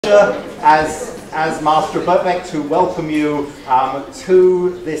As Master Birkbeck to welcome you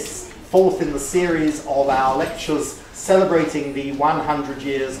to this fourth in the series of our lectures celebrating the 100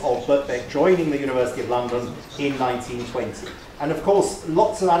 years of Birkbeck joining the University of London in 1920. And of course,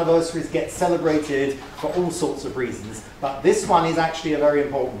 lots of anniversaries get celebrated for all sorts of reasons, but this one is actually a very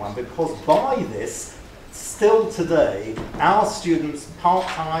important one because by this, still today, our students,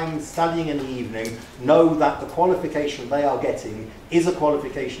 part-time, studying in the evening, know that the qualification they are getting is a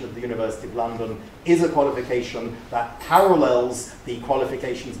qualification of the University of London, is a qualification that parallels the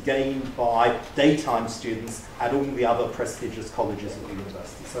qualifications gained by daytime students at all the other prestigious colleges of the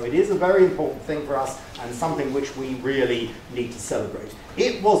university. So it is a very important thing for us and something which we really need to celebrate.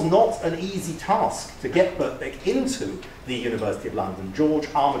 It was not an easy task to get Birkbeck into the University of London. George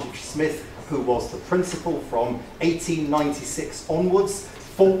Armitage Smith, who was the principal from 1896 onwards,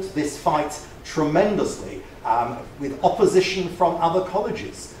 fought this fight tremendously with opposition from other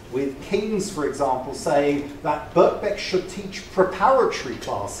colleges, with King's, for example, saying that Birkbeck should teach preparatory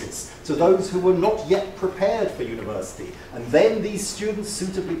classes to those who were not yet prepared for university, and then these students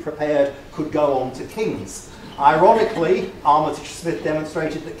suitably prepared could go on to King's. Ironically, Armitage Smith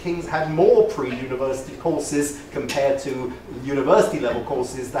demonstrated that King's had more pre-university courses compared to university-level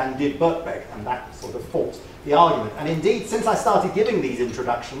courses than did Birkbeck, and that sort of fought the argument. And indeed, since I started giving these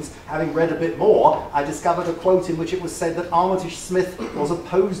introductions, having read a bit more, I discovered a quote in which it was said that Armitage Smith was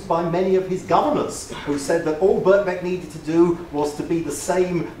opposed by many of his governors, who said that all Birkbeck needed to do was to be the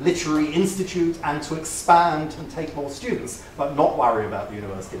same literary institute and to expand and take more students, but not worry about the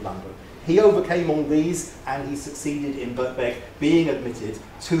University of London. He overcame all these and he succeeded in Birkbeck being admitted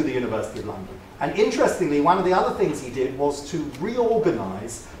to the University of London. And interestingly, one of the other things he did was to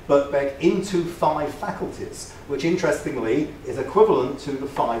reorganize Birkbeck into 5 faculties, which interestingly is equivalent to the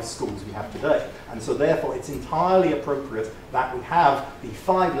 5 schools we have today. And so therefore it's entirely appropriate that we have the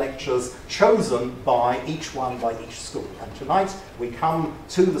 5 lectures chosen by each school. And tonight we come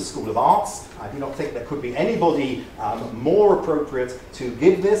to the School of Arts. I do not think there could be anybody more appropriate to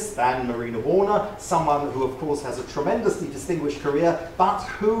give this than Marina Warner, someone who of course has a tremendously distinguished career, but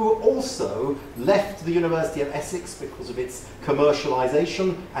who also left the University of Essex because of its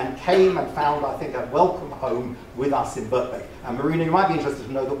commercialisation and came and found, I think, a welcome home with us in Birkbeck. And Marina, you might be interested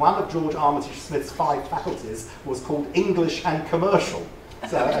to know that one of George Armitage Smith's 5 faculties was called English and Commercial.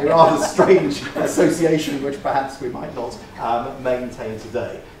 So a rather strange association which perhaps we might not maintain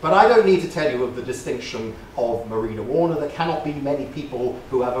today. But I don't need to tell you of the distinction of Marina Warner. There cannot be many people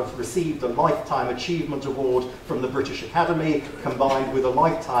who have received a Lifetime Achievement Award from the British Academy combined with a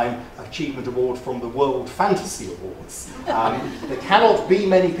Lifetime Achievement Award from the World Fantasy Awards. There cannot be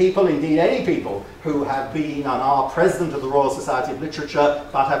many people, indeed any people, who have been and are President of the Royal Society of Literature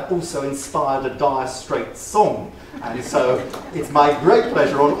but have also inspired a Dire Straits song. And so it's my great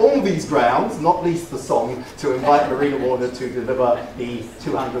pleasure on all these grounds, not least the song, to invite Marina Warner to deliver the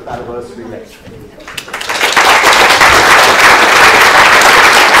 200th anniversary lecture.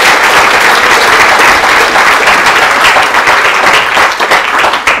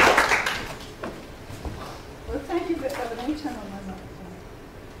 Well, thank you very, let me turn on my microphone.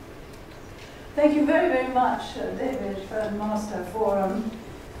 Thank you very, very much, David and Master,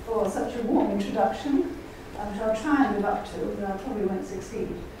 for such a warm introduction, which I'll try and live up to, but I probably won't succeed.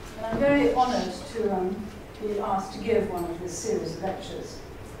 And I'm very honoured to be asked to give one of this series of lectures.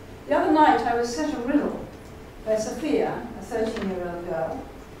 The other night I was set a riddle by Sophia, a 13-year-old girl.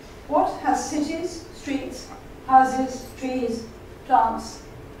 What has cities, streets, houses, trees, plants,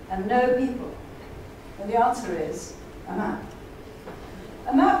 and no people? And the answer is a map.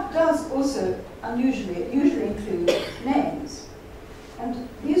 A map does also usually include names. And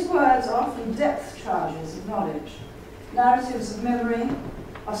these words are often depth charges of knowledge. Narratives of memory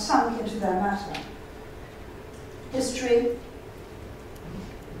are sunk into their matter. History.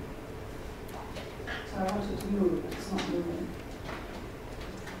 So I wanted to move, but it's not moving.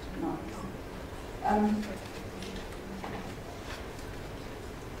 No.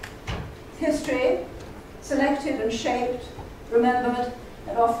 History, selected and shaped, remembered,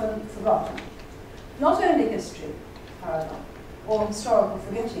 and often forgotten. Not only history, however, or historical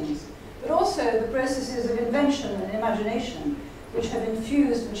forgettings, but also the processes of invention and imagination which have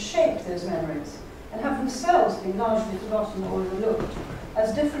infused and shaped those memories and have themselves been largely forgotten or overlooked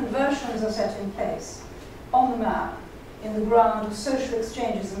as different versions are set in place on the map, in the ground of social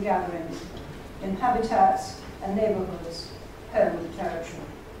exchanges and gatherings, in habitats and neighbourhoods, home and territory.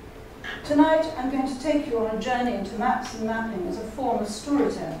 Tonight I'm going to take you on a journey into maps and mapping as a form of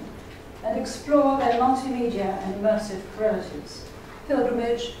storytelling and explore their multimedia and immersive correlatives,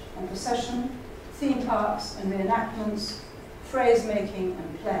 pilgrimage and procession, theme parks and reenactments, phrase-making,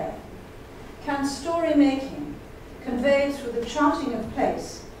 and play? Can story-making, conveyed through the charting of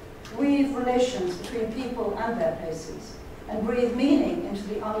place, weave relations between people and their places, and breathe meaning into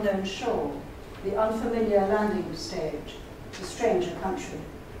the unknown shore, the unfamiliar landing stage, the stranger country?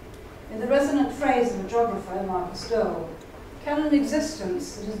 In the resonant phrase of a geographer, Marcus Dole, can an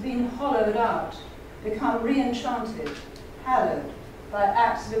existence that has been hollowed out become re-enchanted, hallowed by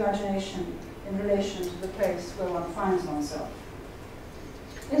acts of imagination in relation to the place where one finds oneself?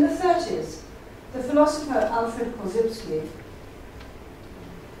 In the 30s, the philosopher Alfred Korzybski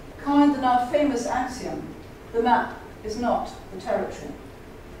coined the now famous axiom, the map is not the territory.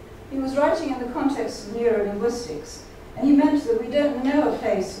 He was writing in the context of neurolinguistics, and he meant that we don't know a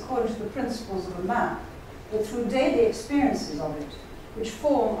place according to the principles of a map, but through daily experiences of it, which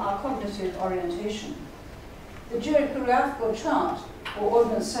form our cognitive orientation. The geographical chart, or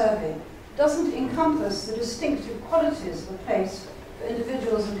ordnance survey, doesn't encompass the distinctive qualities of a place for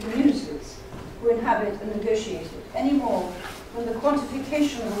individuals and communities who inhabit and negotiate it, any more than the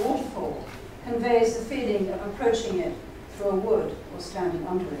quantification of a waterfall conveys the feeling of approaching it through a wood or standing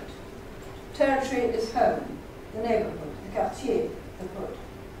under it. Territory is home, the neighborhood, the quartier, the hood.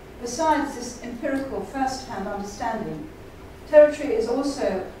 Besides this empirical first-hand understanding, territory is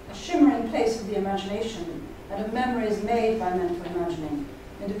also a shimmering place of the imagination and of memories made by mental imagining,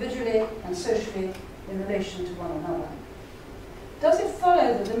 individually and socially in relation to one another. Does it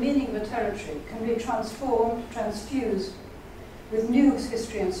follow that the meaning of a territory can be transformed, transfused with new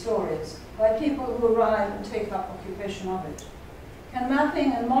history and stories by people who arrive and take up occupation of it? Can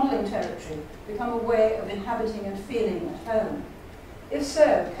mapping and modelling territory become a way of inhabiting and feeling at home? If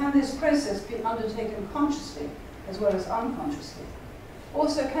so, can this process be undertaken consciously as well as unconsciously?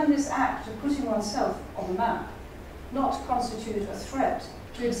 Also, can this act of putting oneself on the map not constitute a threat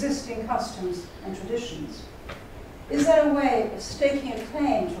to existing customs and traditions? Is there a way of staking a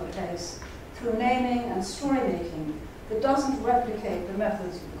claim to a place through naming and story-making that doesn't replicate the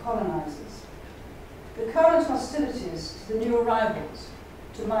methods of the colonizers? The current hostilities to the new arrivals,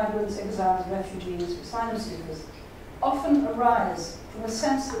 to migrants, exiles, refugees, asylum seekers, often arise from a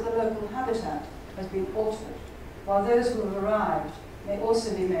sense that the local habitat has been altered, while those who have arrived may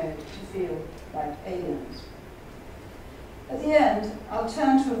also be made to feel like aliens. At the end, I'll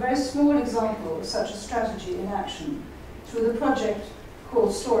turn to a very small example of such a strategy in action through the project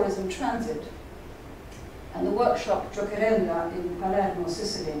called Stories in Transit and the workshop Giocherella in Palermo,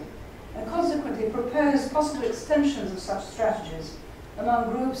 Sicily, and consequently propose possible extensions of such strategies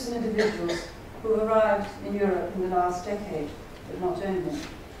among groups and individuals who have arrived in Europe in the last decade, but not only.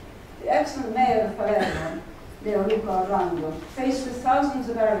 The excellent mayor of Palermo, Leoluca Orlando, faced with thousands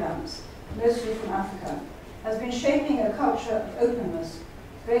of Arabs, mostly from Africa, has been shaping a culture of openness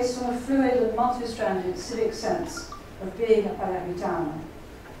based on a fluid and multi-stranded civic sense of being a Palermitano,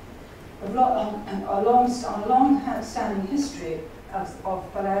 on a long-standing history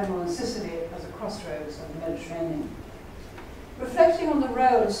of Palermo and Sicily as a crossroads of the Mediterranean. Reflecting on the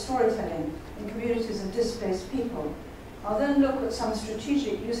role of storytelling in communities of displaced people, I'll then look at some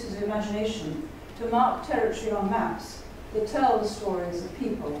strategic uses of imagination to mark territory on maps that tell the stories of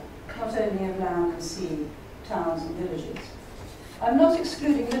people, not only of land and sea, towns and villages. I'm not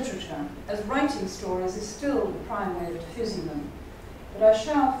excluding literature, as writing stories is still the prime way of diffusing them, but I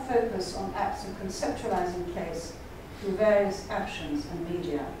shall focus on acts of conceptualizing place through various actions and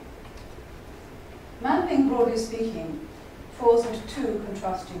media. Mapping, broadly speaking, falls into two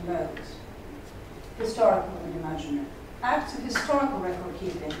contrasting modes, historical and imaginary. Acts of historical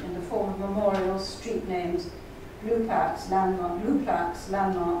record-keeping in the form of memorials, street names, blue plaques,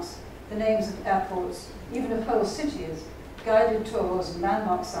 landmarks, the names of airports, even of whole cities, guided tours and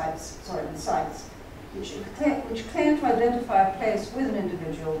landmark sites, which claim to identify a place with an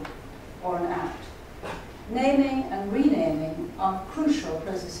individual or an act. Naming and renaming are crucial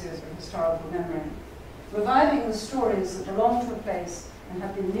processes of historical memory. Reviving the stories that belong to a place and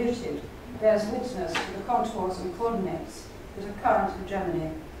have been muted bears witness to the contours and coordinates that a current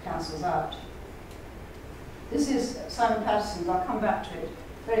hegemony cancels out. This is Simon Patterson's, I'll come back to it,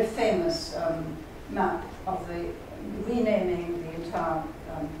 very famous map of the renaming the entire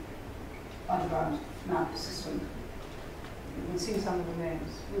underground map system. You can see some of the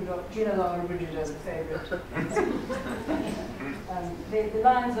names. We've got Gina Lola Bridget as a favourite. The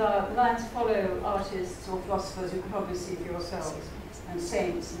lines follow artists or philosophers you can probably see for yourselves, and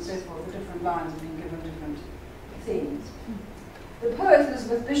saints and so forth. The different lines have been given different themes. The poet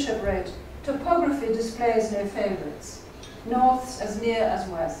Elizabeth Bishop wrote, "Topography displays no favourites, norths as near as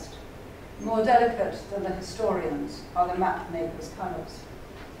west. More delicate than the historians are the map makers' colours."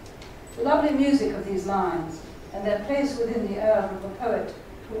 The lovely music of these lines and their place within the oeuvre of a poet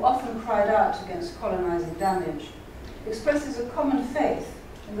who often cried out against colonizing damage, expresses a common faith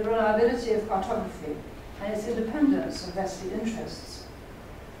in the reliability of cartography and its independence of vested interests.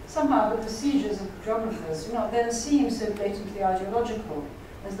 Somehow the procedures of geographers do not then seem so blatantly ideological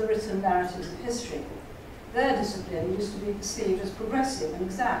as the written narratives of history. Their discipline used to be perceived as progressive and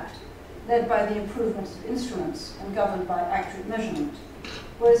exact, led by the improvement of instruments and governed by accurate measurement,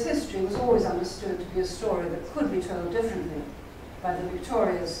 whereas history was always understood to be a story that could be told differently by the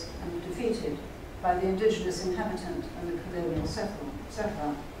victorious and defeated, by the indigenous inhabitant and the colonial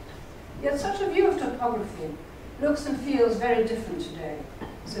settler. Yet such a view of topography looks and feels very different today,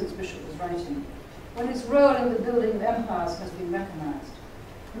 since Bishop was writing, when its role in the building of empires has been recognized.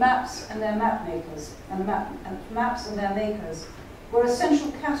 Maps and their map makers, maps and their makers were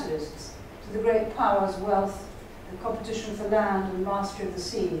essential catalysts to the great powers' wealth, the competition for land and mastery of the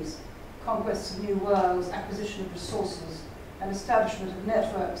seas, conquests of new worlds, acquisition of resources, and establishment of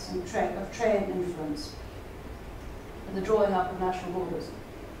networks and of trade influence, and the drawing up of national borders.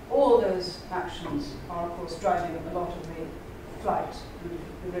 All those actions are, of course, driving a lot of the flight and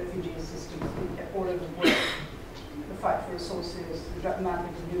the refugee systems all over the world. The fight for resources, the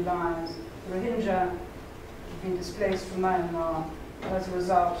mapping of new lines. The Rohingya have been displaced from Myanmar. As a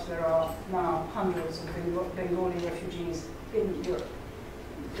result, there are now hundreds of Bengali refugees in Europe,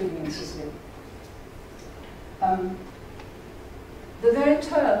 including in Sicily. The very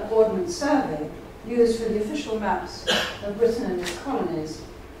term Ordnance Survey, used for the official maps of Britain and its colonies,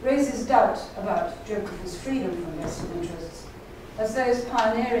 raises doubt about geographers' freedom from vested interests, as those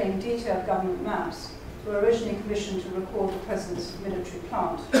pioneering detailed government maps were originally commissioned to record the presence of military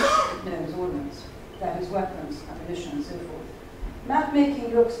plant, known as ordnance, that is, weapons, ammunition, and so forth.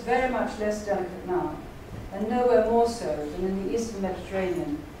 Map-making looks very much less delicate now, and nowhere more so than in the Eastern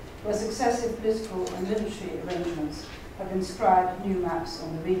Mediterranean, where successive political and military arrangements have inscribed new maps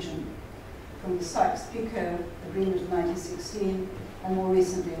on the region, from the Sykes-Picot Agreement of 1916, and more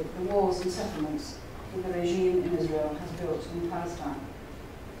recently, the walls and settlements that the regime in Israel has built in Palestine.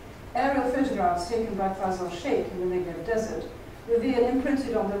 Aerial photographs taken by Fazal Sheikh in the Negev desert reveal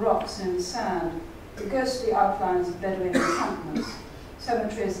imprinted on the rocks and in the sand the ghostly outlines of Bedouin encampments,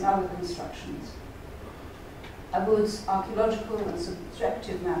 cemeteries and other constructions. Aboud's archaeological and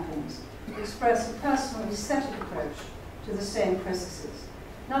subjective mappings express a personal aesthetic approach to the same processes.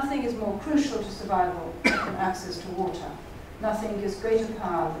 Nothing is more crucial to survival than access to water. Nothing gives greater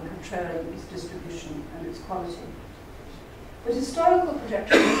power than controlling its distribution and its quality. But historical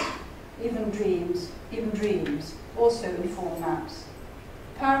projections, even dreams, also inform maps.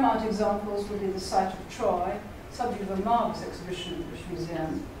 Paramount examples would be the site of Troy, subject of a marvellous exhibition at the British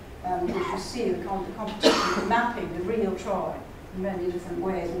Museum, which you see the competition for mapping the real Troy in many different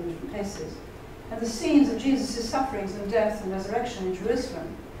ways in different places. And the scenes of Jesus' sufferings and death and resurrection in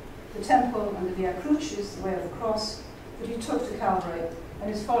Jerusalem, the temple and the Via Crucis, the way of the cross, that he took to Calvary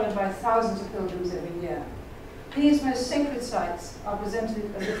and is followed by thousands of pilgrims every year. These most sacred sites are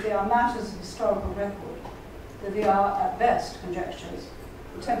presented as if they are matters of historical record, that they are at best conjectures,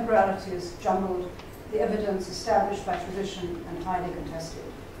 the temporalities jumbled, the evidence established by tradition and highly contested.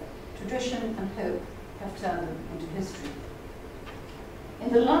 Tradition and hope have turned them into history.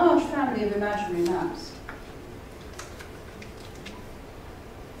 In the large family of imaginary maps,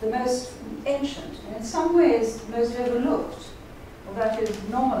 the most ancient, and in some ways most overlooked, or that is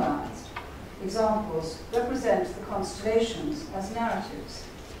normalized, examples represent the constellations as narratives.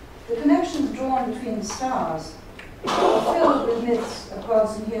 The connections drawn between the stars are filled with myths of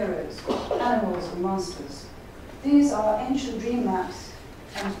gods and heroes, animals and monsters. These are ancient dream maps,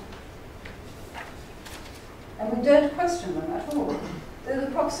 and we don't question them at all. Though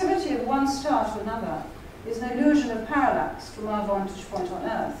the proximity of one star to another is an illusion of parallax from our vantage point on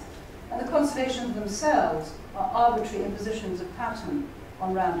Earth, and the constellations themselves are arbitrary impositions of pattern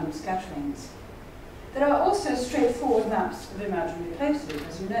on random scatterings. There are also straightforward maps of imaginary places,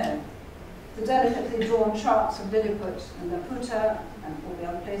 as you know. The delicately drawn charts of Lilliput and Laputa and all the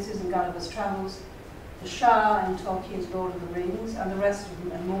other places in Gulliver's Travels, the Shah in Tolkien's Lord of the Rings, and the rest of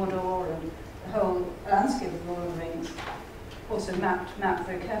them, and Mordor and the whole landscape of Lord of the Rings, also mapped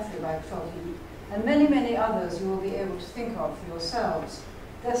very carefully by Tolkien, and many, many others you will be able to think of for yourselves.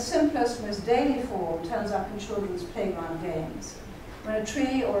 Their simplest, most daily form turns up in children's playground games, when a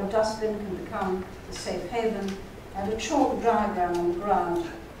tree or a dustbin can become a safe haven, and a chalk diagram on the ground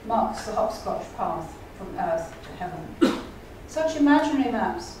marks the hopscotch path from earth to heaven. Such imaginary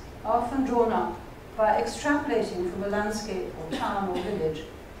maps are often drawn up by extrapolating from a landscape or town or village,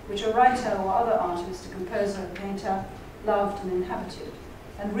 which a writer or other artist, a composer or painter, loved and inhabited,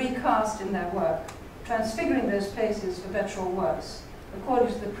 and recast in their work transfiguring those places for better or worse,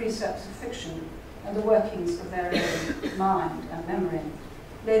 according to the precepts of fiction and the workings of their own mind and memory.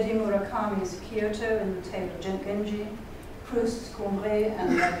 Lady Murakami's Kyoto in the Tale of Genji, Proust's Combray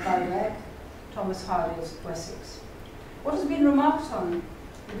and Balbec, Thomas Hardy's Wessex. What has been remarked on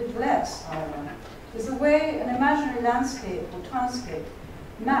a bit less, however, is the way an imaginary landscape or townscape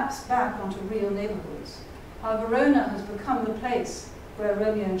maps back onto real neighborhoods. How Verona has become the place where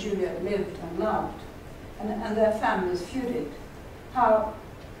Romeo and Juliet lived and loved, and their families feuded. How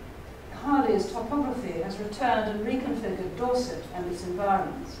Harley's topography has returned and reconfigured Dorset and its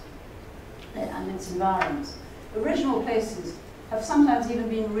environs. Original places have sometimes even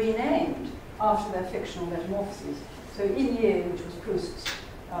been renamed after their fictional metamorphoses. So Illiers, which was Proust's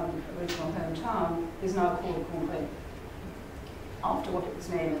original hometown, is now called Combray, after what it was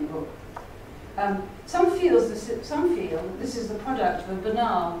named in the book. Some feel that this is the product of a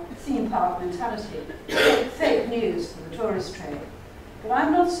banal theme park mentality, fake news for the tourist trade. But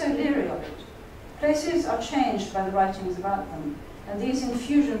I'm not so leery of it. Places are changed by the writings about them, and these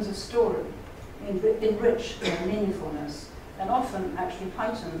infusions of story enrich their meaningfulness and often actually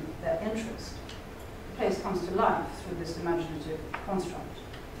heighten their interest. The place comes to life through this imaginative construct.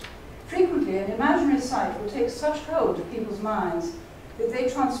 Frequently, an imaginary site will take such hold of people's minds that they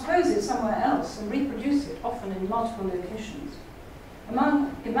transpose it somewhere else and reproduce it, often in multiple locations.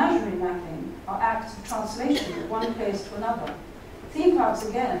 Among imaginary mapping are acts of translation of one place to another. Theme parks,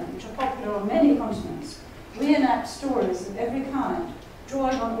 again, which are popular on many continents, reenact stories of every kind,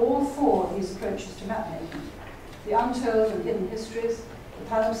 drawing on all four of these approaches to mapmaking: the untold and hidden histories, the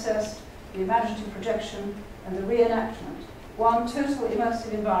palimpsest, the imaginative projection, and the reenactment, one total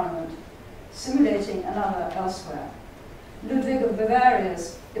immersive environment, simulating another elsewhere. Ludwig of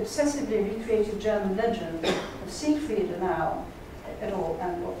Bavaria's obsessively recreated German legend of Siegfried et al.,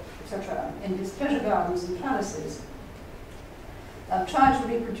 etc., in his pleasure gardens and palaces, tried to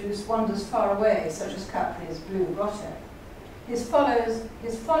reproduce wonders far away, such as Capri's Blue Grotto. His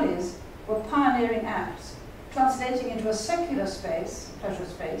follies were pioneering acts, translating into a secular space, pleasure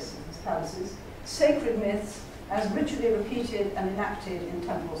space of his palaces, sacred myths as ritually repeated and enacted in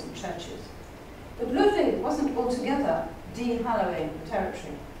temples and churches. But Ludwig wasn't altogether de-hallowing the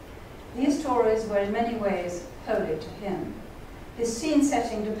territory. These stories were in many ways holy to him. His scene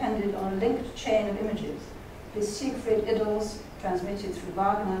setting depended on a linked chain of images. His Siegfried idyls, transmitted through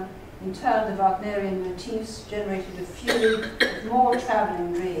Wagner, in turn the Wagnerian motifs generated a feud of more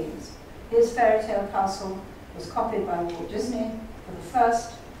travelling dreams. His fairy tale castle was copied by Walt Disney for the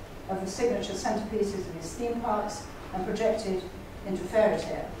first of the signature centerpieces of his theme parks and projected into fairy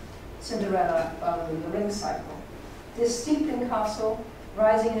tale, Cinderella rather than the ring cycle. This steepling castle,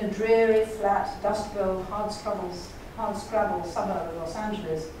 rising in a dreary, flat, dust bowl, hard-scrabble suburb of Los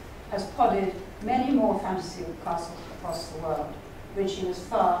Angeles, has podded many more fantasy castles across the world, reaching as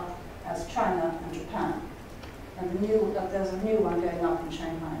far as China and Japan. And there's a new one going up in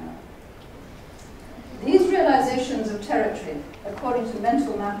Shanghai now. These realizations of territory, according to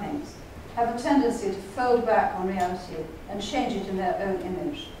mental mappings, have a tendency to fold back on reality and change it in their own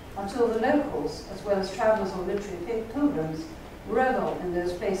image, until the locals, as well as travellers or literary pilgrims, revel in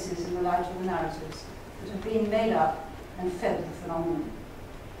those places in the light of the narratives that have been made up and fed the phenomenon.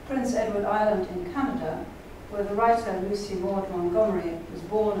 Prince Edward Island in Canada, where the writer Lucy Maud Montgomery was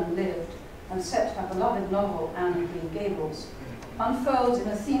born and lived, and set her beloved novel Anne of Green Gables, unfolds in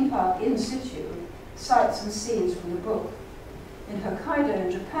a theme park in situ, sights and scenes from the book. In Hokkaido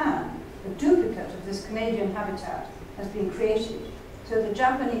in Japan, a duplicate of this Canadian habitat has been created, so the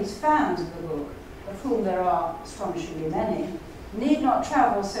Japanese fans of the book, of whom there are astonishingly many, need not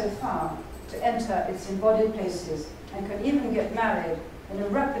travel so far to enter its embodied places and can even get married in a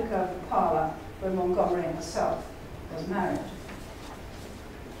replica of the parlour where Montgomery herself was married.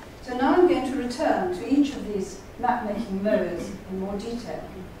 So now I'm going to return to each of these map-making modes in more detail.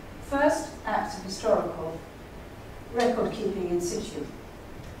 First, acts of historical record-keeping in situ.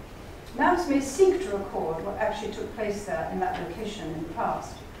 Maps may seek to record what actually took place there in that location in the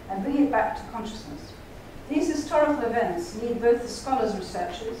past and bring it back to consciousness. These historical events need both the scholars'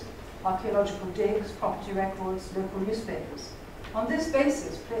 researches, archaeological digs, property records, local newspapers. On this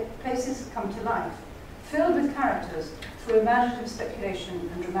basis, places come to life, filled with characters through imaginative speculation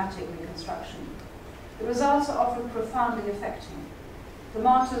and dramatic reconstruction. The results are often profoundly affecting. The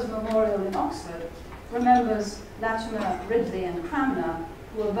Martyrs' Memorial in Oxford remembers Latimer, Ridley, and Cranmer,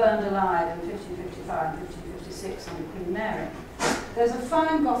 who were burned alive in 1555 and 1556 under Queen Mary. There's a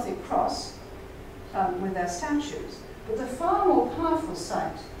fine Gothic cross with their statues, but the far more powerful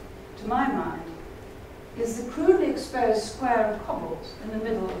sight, to my mind, is the crudely exposed square of cobbles in the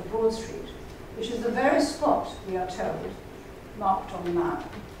middle of Broad Street, which is the very spot, we are told, marked on the map,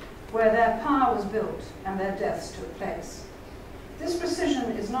 where their power was built and their deaths took place. This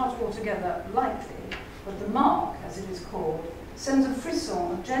precision is not altogether likely, but the mark, as it is called, sends a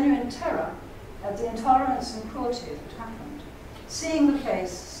frisson of genuine terror at the intolerance and cruelty that happened. Seeing the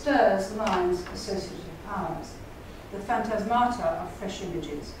place stirs the mind's associative powers. The phantasmata of fresh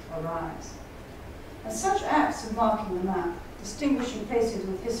images arise. And such acts of marking the map, distinguishing places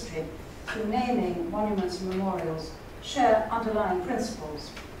with history through naming, monuments and memorials, share underlying principles.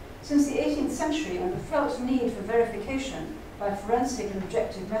 Since the 18th century and the felt need for verification by forensic and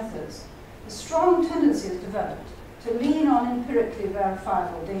objective methods, a strong tendency has developed to lean on empirically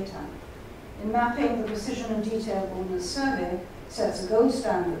verifiable data. In mapping, the precision and detail of Warner's survey sets a gold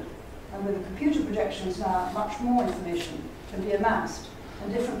standard, and with the computer projections now, much more information can be amassed,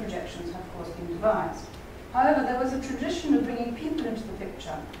 and different projections have, of course, been devised. However, there was a tradition of bringing people into the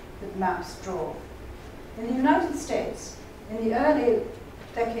picture that maps draw. In the United States, in the early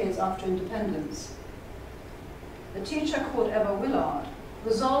decades after independence, a teacher called Emma Willard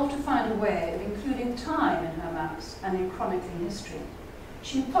resolved to find a way of including time in her maps and in chronicling history.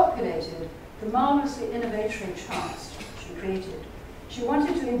 She populated the marvelously innovatory charts she created. She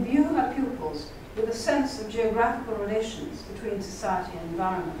wanted to imbue her pupils with a sense of geographical relations between society and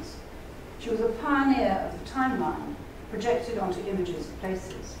environments. She was a pioneer of the timeline projected onto images of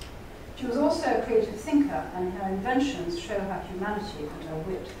places. She was also a creative thinker, and her inventions show her humanity and her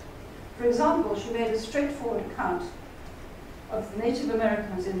wit. For example, she made a straightforward account of Native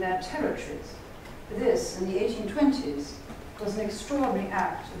Americans in their territories. This, in the 1820s, was an extraordinary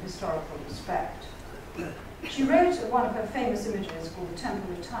act of historical respect. She wrote one of her famous images called The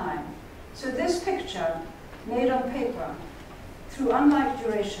Temple of Time. So this picture, made on paper, through unlike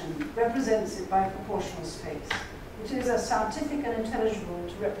duration, represents it by proportional space. It is as scientific and intelligible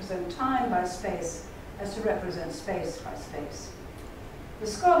to represent time by space as to represent space by space. The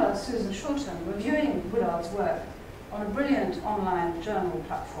scholar, Susan Shorten, reviewing Willard's work on a brilliant online journal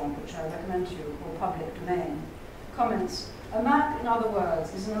platform, which I recommend to you, called Public Domain, comments, "A map, in other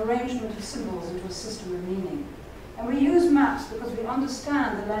words, is an arrangement of symbols into a system of meaning. And we use maps because we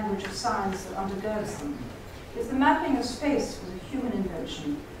understand the language of science that undergirds them. If the mapping of space was a human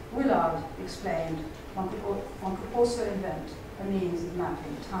invention, Willard explained, one could also invent a means of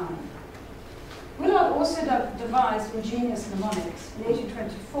mapping time." Willard also devised ingenious mnemonics. In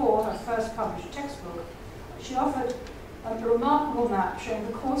 1824, her first published textbook, she offered a remarkable map showing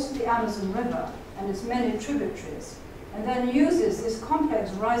the course of the Amazon River and its many tributaries, and then uses this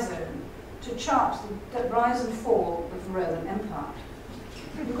complex rhizome to chart the rise and fall of the Roman Empire.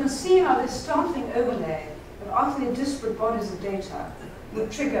 You can see how this startling overlay of utterly disparate bodies of data would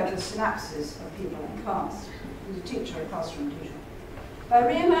trigger the synapses of people in class. He was a teacher, a classroom teacher. By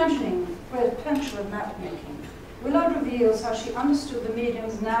reimagining the potential of map making, Willard reveals how she understood the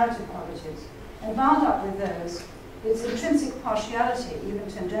medium's narrative qualities and bound up with those its intrinsic partiality, even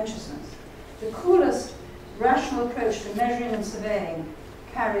tendentiousness. The coolest rational approach to measuring and surveying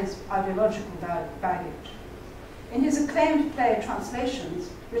carries ideological baggage. In his acclaimed play Translations,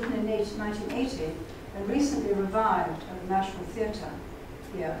 written in 1980 and recently revived at the National Theatre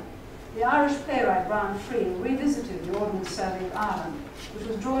here, the Irish playwright Brian Free revisited the Ordnance Survey of Ireland, which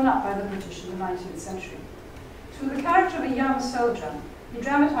was drawn up by the British in the 19th century. Through the character of a young soldier, he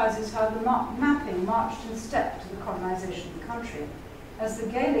dramatizes how the mapping marched in step to the colonization of the country, as the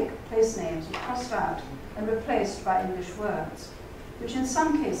Gaelic place names were crossed out and replaced by English words, which in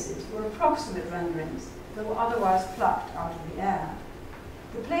some cases were approximate renderings that were otherwise plucked out of the air.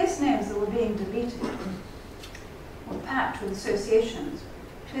 The place names that were being deleted were packed with associations,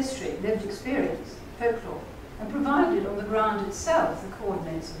 history, lived experience, folklore, and provided on the ground itself the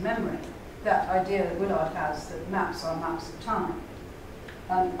coordinates of memory, that idea that Willard has that maps are maps of time.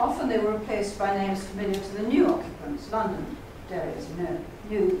 Often they were replaced by names familiar to the new occupants, London, Derry, as you know,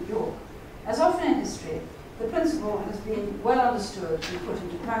 New York. As often in history, the principle has been well understood and put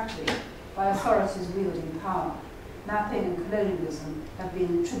into practice by authorities wielding power. Mapping and colonialism have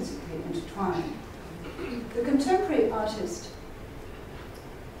been intrinsically intertwined. The contemporary artist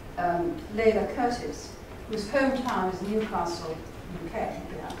Leila Curtis, whose hometown is Newcastle, UK,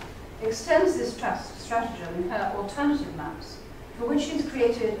 extends this stratagem in her alternative maps, for which she's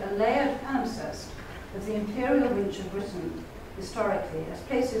created a layered palimpsest of the imperial reach of Britain historically, as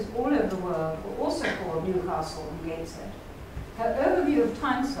places all over the world were also called Newcastle and Gateshead. Her overview of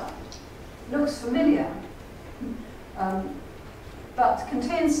Tyneside looks familiar, but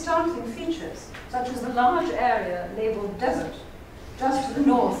contains startling features, such as the large area labelled desert, just to the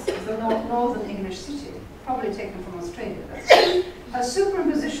north of the northern English city, probably taken from Australia. Her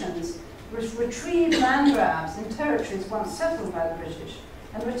superimpositions retrieve land grabs in territories once settled by the British,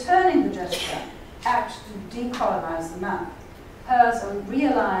 and returning the gesture, act to decolonize the map. Hers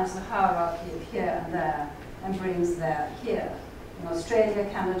realigns the hierarchy of here and there, and brings there here. In Australia,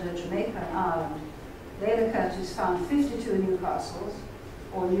 Canada, Jamaica, and Ireland, Leila Curtis found 52 Newcastles,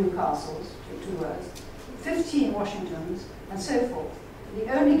 or Newcastles, two words, 15 Washingtons, and so forth. The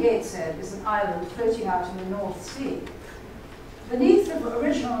only Gateshead is an island floating out in the North Sea. Beneath the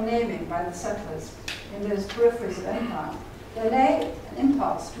original naming by the settlers in those peripheries of empire, there lay an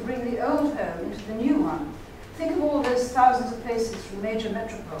impulse to bring the old home into the new one. Think of all those thousands of places from major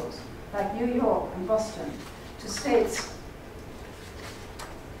metropoles, like New York and Boston, to states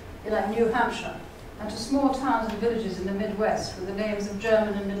like New Hampshire, and to small towns and villages in the Midwest with the names of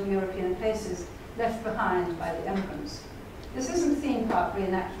German and Middle European places left behind by the emigrants. This isn't theme park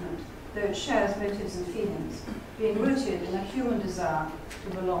reenactment, though it shares motives and feelings, being rooted in a human desire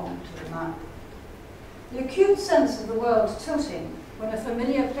to belong to the map. The acute sense of the world tilting when a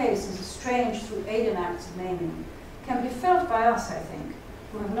familiar place is estranged through alien acts of naming can be felt by us, I think,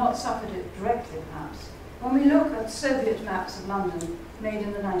 who have not suffered it directly perhaps, when we look at Soviet maps of London made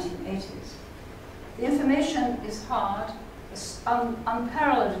in the 1980s. The information is hard,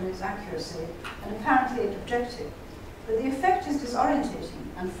 unparalleled in its accuracy, and apparently objective, but the effect is disorientating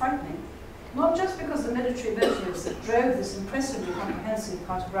and frightening, not just because the military motives that drove this impressively comprehensive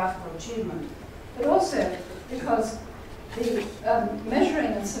cartographical achievement, but also because the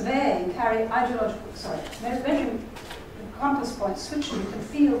measuring and surveying carry measuring compass point switching, you can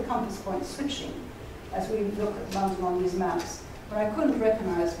feel compass point switching as we look at London on these maps, where I couldn't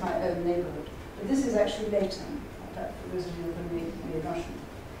recognize my own neighborhood. But this is actually Leighton, for those of you who can read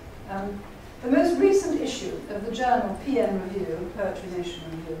Russian. The most recent issue of the journal PM Review, Poetry Nation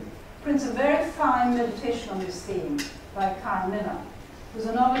Review, prints a very fine meditation on this theme by Kai Miller, who's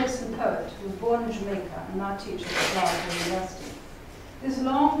a novelist and poet who was born in Jamaica and now teaches at Glasgow University. This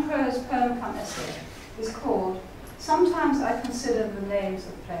long prose poem-cum-essay is called Sometimes I Consider the Names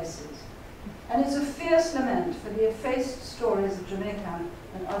of Places, and it's a fierce lament for the effaced stories of Jamaica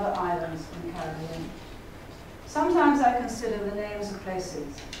and other islands in the Caribbean. Sometimes I consider the names of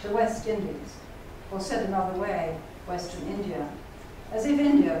places, the West Indies, or said another way, Western India, as if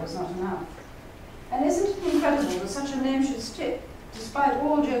India was not enough. And isn't it incredible that such a name should stick, despite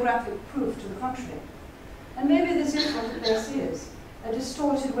all geographic proof to the contrary? And maybe this is what a place is, a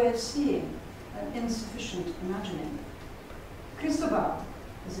distorted way of seeing, an insufficient imagining. Cristobal,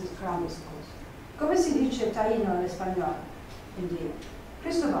 this is Columbus, of course. Come si dice Taino in español? Indio.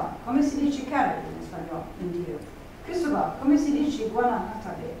 Cristobal, come si dice Caribe in español? Indio. Cristobal, come si dice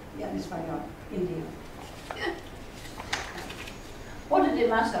Guanahatabe in español? Indio. What did it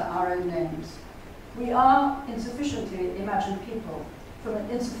matter, our own names? We are insufficiently imagined people from an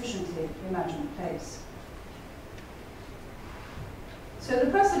insufficiently imagined place. So the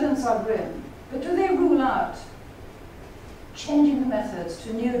precedents are grim, but do they rule out changing the methods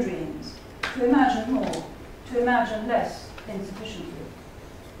to new dreams, to imagine more, to imagine less insufficiently?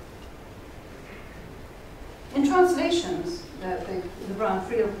 In translations, the Brown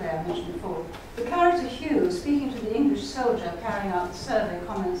Friel play I mentioned before, the character Hugh, speaking to the English soldier carrying out the survey,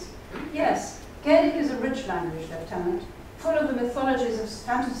 comments, "Yes, Gaelic is a rich language, Lieutenant, full of the mythologies of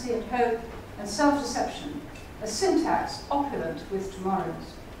fantasy and hope and self-deception, a syntax opulent with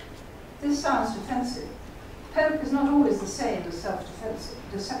tomorrows." This sounds defensive. Hope is not always the same as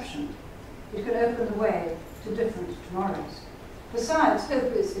self-deception. It can open the way to different tomorrows. Besides,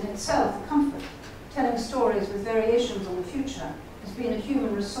 hope is in itself a comfort. Telling stories with variations on the future has been a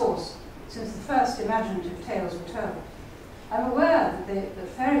human resource since the first imaginative tales were told. I'm aware that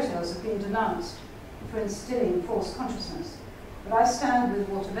fairy tales have been denounced for instilling false consciousness, but I stand with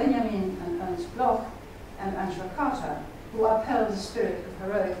Walter Benjamin and Ernst Bloch and Angela Carter, who upheld the spirit of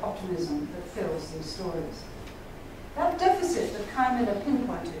heroic optimism that fills these stories. That deficit that Kai Miller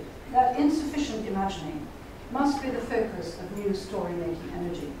pinpointed, that insufficient imagining, must be the focus of new story-making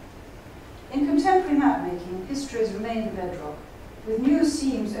energy. In contemporary map-making, history has remained the bedrock, with new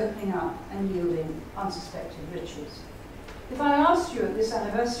seams opening up and yielding unsuspected riches. If I asked you at this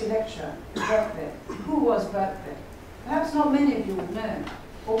anniversary lecture of Birkbeck, who was Birkbeck, perhaps not many of you would know,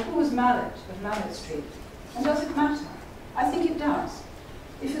 or who was Mallet of Mallet Street, and does it matter? I think it does.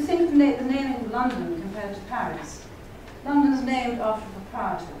 If you think of the naming of London compared to Paris, London's named after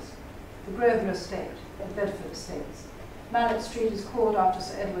proprietors, the Grosvenor estate and Bedford estates. Mallet Street is called after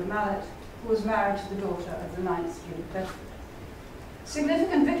Sir Edward Mallet, who was married to the daughter of the 9th Duke of Bedford.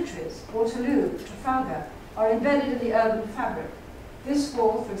 Significant victories, Waterloo, Trafalgar, are embedded in the urban fabric. This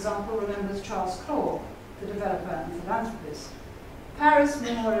wall, for example, remembers Charles Claw, the developer and philanthropist. Paris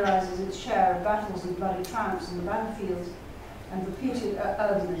memorializes its share of battles and bloody triumphs on the battlefields and repeated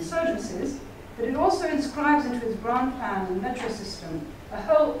urban insurgencies, but it also inscribes into its grand plan and metro system a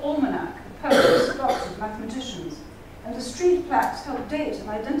whole almanac of poets, doctors, mathematicians, and the street plaques help date and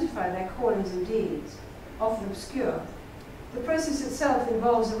identify their callings and deeds, often obscure. The process itself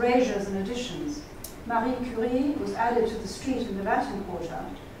involves erasures and additions. Marie Curie was added to the street in the Latin Quarter,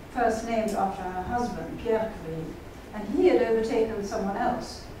 first named after her husband, Pierre Curie, and he had overtaken someone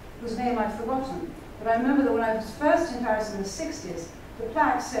else, whose name I've forgotten. But I remember that when I was first in Paris in the 60s, the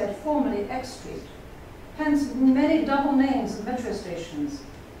plaque said formerly X Street. Hence, many double names of metro stations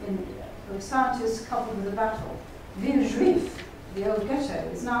in scientists coupled with the battle. Ville Juif, the old ghetto,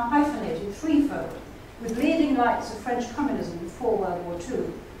 is now hyphenated threefold, with leading lights of French communism before World War II.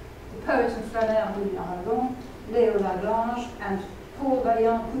 The poet and flaneur Louis Aragon, Léo Lagrange, and Paul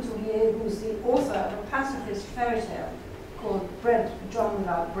Vaillant Couturier, who's the author of a pacifist fairy tale called John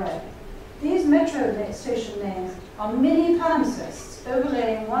Without Bread. These metro station names are mini palimpsests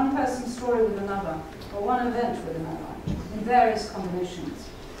overlaying one person's story with another, or one event with another, in various combinations.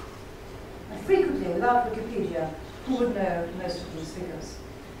 And frequently, without Wikipedia, who would know most of these figures?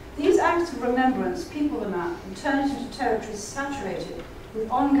 These acts of remembrance people the map and turn it into territories saturated with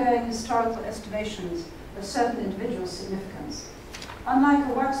ongoing historical estimations of certain individuals' significance. Unlike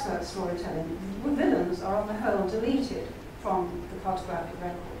a waxwork storytelling, villains are on the whole deleted from the cartographic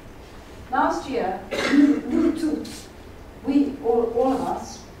record. Last year, we, all of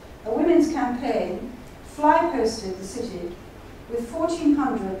us, a women's campaign, fly-posted the city with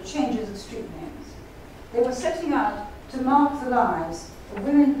 1,400 changes of street names. They were setting out to mark the lives of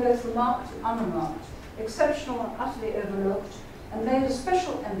women both remarked and unremarked, exceptional and utterly overlooked, and laid a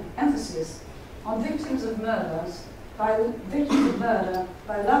special emphasis on victims of murder by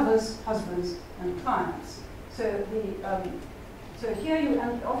lovers, husbands, and clients. So here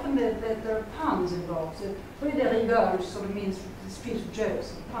and often there are puns involved. So Rue des Rigoles, which sort of means the street of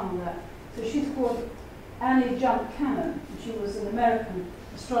jokes, a pun there. So she's called Annie Jump Cannon, and she was an American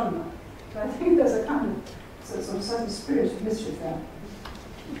astronomer. So I think there's a kind of sort of certain spirit of mischief there.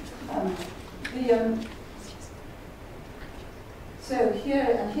 So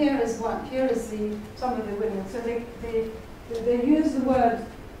here is some of the women. So they use the word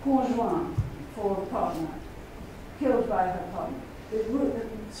conjoint for partner, killed by her partner. The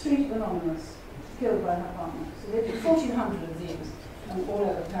street anonymous, killed by her partner. So they did 1,400 of these all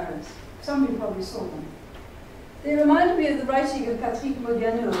over Paris. Some of you probably saw them. They remind me of the writing of Patrick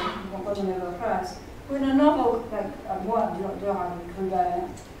Modiano, who got a Nobel Prize, who in a novel like Moi, Gruyère,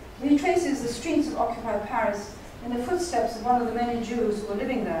 retraces the streets of occupied Paris in the footsteps of one of the many Jews who were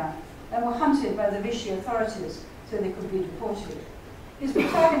living there and were hunted by the Vichy authorities so they could be deported. His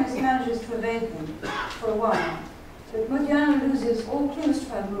protagonist manages to evade them for a while, but Modiano loses all clues to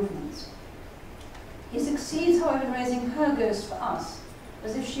her movements. He succeeds, however, in raising her ghost for us,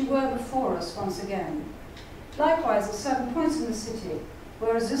 as if she were before us once again. Likewise, at certain points in the city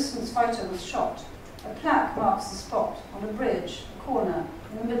where a resistance fighter was shot, a plaque marks the spot on a bridge, a corner,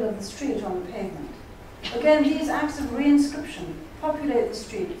 in the middle of the street on the pavement. Again, these acts of reinscription populate the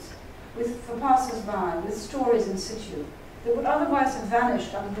streets for passers-by with stories in situ that would otherwise have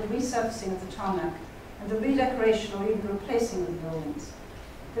vanished under the resurfacing of the tarmac and the redecoration or even replacing of the buildings.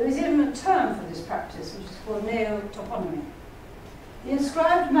 There is even a term for this practice, which is called neo-toponymy. The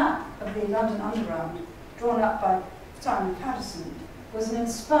inscribed map of the London Underground, drawn up by Simon Patterson, was an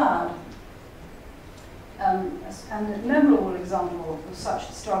inspired and memorable example of such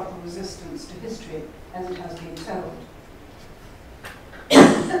historical resistance to history as it has been told.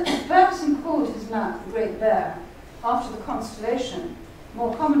 Patterson called his map the Great Bear after the constellation,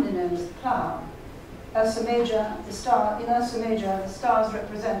 more commonly known as the Plough. Ursa Major, the star, in Ursa Major, the stars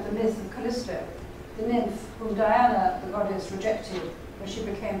represent the myth of Callisto, the nymph whom Diana, the goddess, rejected when she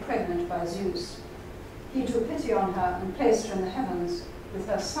became pregnant by Zeus. He took pity on her and placed her in the heavens with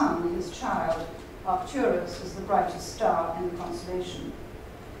her son, his child, Arcturus, as the brightest star in the constellation.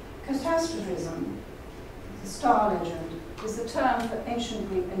 Catastrophism, the star legend, is the term for ancient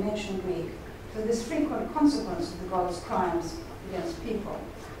Greek for this frequent consequence of the gods' crimes against people.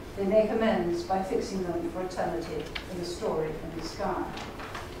 They make amends by fixing them for eternity in a story in the sky.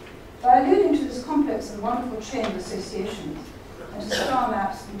 By alluding to this complex and wonderful chain of associations, and to star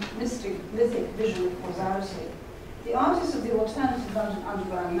maps' mythic vision of causality, the artist of the alternative London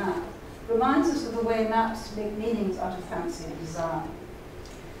Underground map reminds us of the way maps make meanings out of fancy and desire.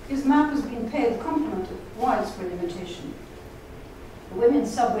 His map has been paid the compliment of widespread imitation. The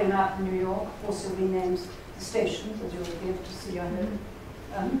women's subway map in New York also renames the stations, as you'll be able to see on here.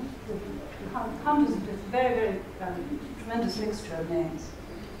 hundreds of very, very tremendous mixture of names.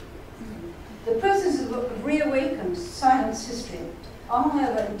 The process of reawakened science history are,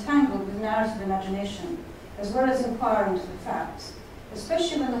 however, entangled with narrative imagination, as well as inquiring into the facts,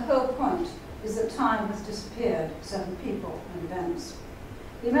 especially when the whole point is that time has disappeared certain people and events.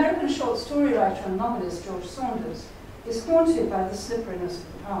 The American short story writer and novelist George Saunders is haunted by the slipperiness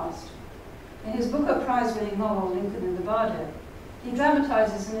of the past. In his Booker Prize-winning novel Lincoln in Nevada, he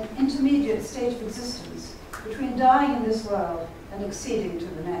dramatizes an intermediate state of existence between dying in this world and acceding to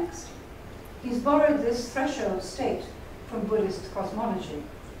the next. He's borrowed this threshold state from Buddhist cosmology.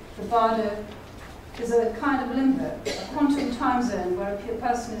 The bardo is a kind of limbo, a quantum time zone where a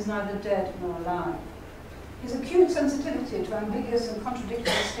person is neither dead nor alive. His acute sensitivity to ambiguous and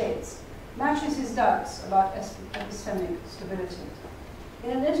contradictory states matches his doubts about epistemic stability.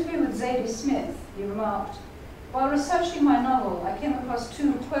 In an interview with Zadie Smith, he remarked, "While researching my novel, I came across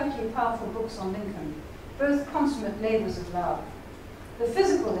two quirky, powerful books on Lincoln, both consummate labors of love. The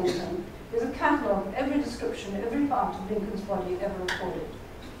physical Lincoln is a catalogue of every description of every part of Lincoln's body ever recorded.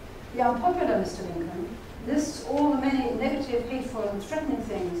 The unpopular Mr. Lincoln lists all the many negative, hateful, and threatening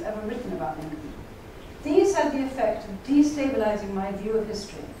things ever written about Lincoln. These had the effect of destabilizing my view of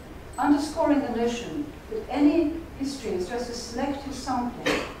history, underscoring the notion that any history is just a selective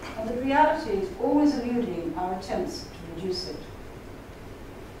sampling, and that reality is always eluding our attempts to reduce it."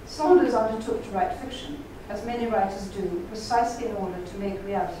 Saunders undertook to write fiction, as many writers do, precisely in order to make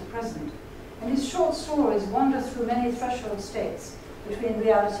reality present, and his short stories wander through many threshold states between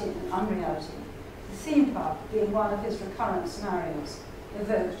reality and unreality, the theme park being one of his recurrent scenarios,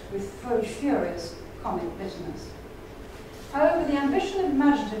 evoked with furious comic bitterness. However, the ambition of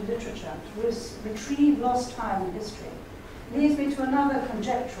imaginative literature to retrieve lost time in history leads me to another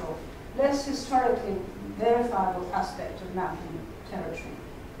conjectural, less historically verifiable aspect of mapping territory.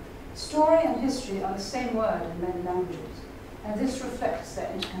 Story and history are the same word in many languages, and this reflects their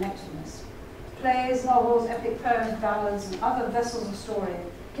interconnectedness. Plays, novels, epic poems, ballads, and other vessels of story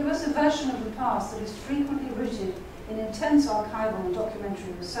give us a version of the past that is frequently rooted in intense archival and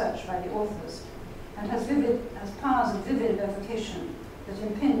documentary research by the authors, and has powers of vivid evocation that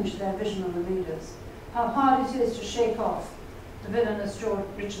impinge their vision on the readers. How hard it is to shake off the villainous George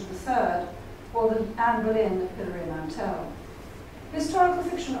Richard III or the Anne Boleyn of Hilary Mantel. Historical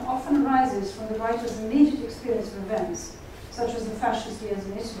fiction often arises from the writer's immediate experience of events, such as the fascist years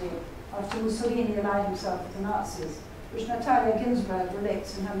in Italy after Mussolini allied himself with the Nazis, which Natalia Ginzburg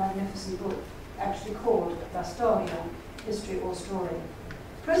relates in her magnificent book, actually called La Storia, History or Story.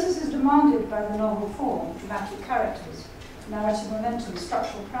 Processes demanded by the novel form, dramatic characters, narrative momentum,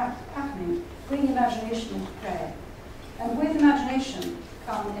 structural patterning, bring imagination into play. And with imagination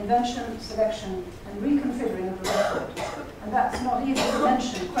come invention, selection, and reconfiguring of the record. And that's not even to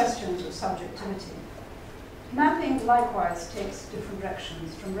mention questions of subjectivity. Mapping, likewise, takes different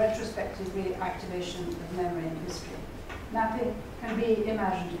directions from retrospective reactivation of memory and history. Mapping can be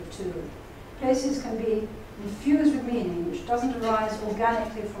imaginative too. Places can be infused with meaning which doesn't arise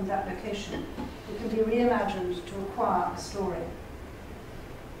organically from that location. It can be reimagined to acquire a story.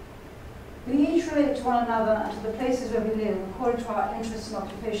 We each relate to one another and to the places where we live according to our interests and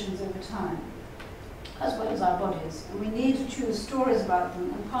occupations over time, as well as our bodies. And we need to choose stories about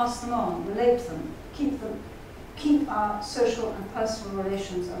them and pass them on, relate them, keep our social and personal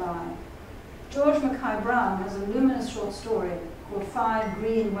relations alive. George Mackay Brown has a luminous short story called 5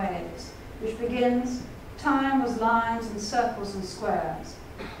 Green Waves, which begins, "Time was lines and circles and squares.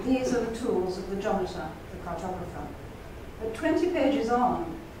 These are the tools of the geometer, the cartographer." But 20 pages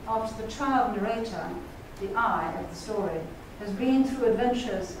on, after the child narrator, the I of the story, has been through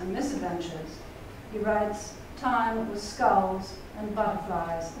adventures and misadventures, he writes, "Time was skulls and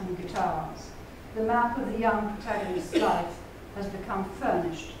butterflies and guitars. The map of the young protagonist's life has become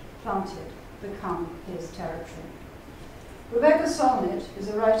furnished, planted, become his territory." Rebecca Solnit is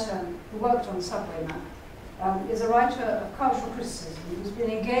a writer who worked on Subway Map, is a writer of cultural criticism who's been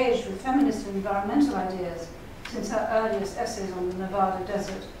engaged with feminist and environmental ideas since her earliest essays on the Nevada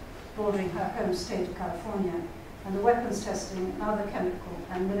desert bordering her home state of California, and the weapons testing and other chemical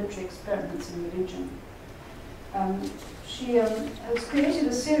and military experiments in the region. She has created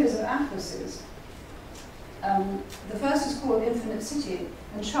a series of atlases. The first is called Infinite City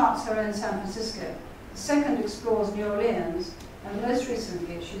and charts her own San Francisco. The second explores New Orleans, and most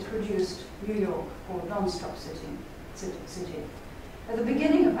recently she's produced New York, called Non-Stop City. At the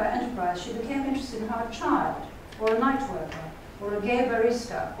beginning of her enterprise, she became interested in how a child, or a night worker, or a gay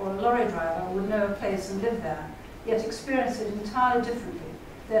barista, or a lorry driver would know a place and live there, yet experience it entirely differently.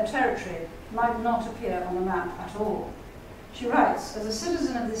 Their territory might not appear on the map at all. She writes, as a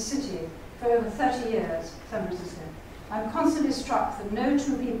citizen of this city for over 30 years, San Francisco, I'm constantly struck that no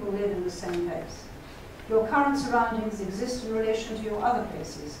two people live in the same place. Your current surroundings exist in relation to your other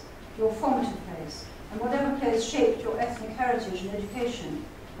places, your formative place, and whatever place shaped your ethnic heritage and education,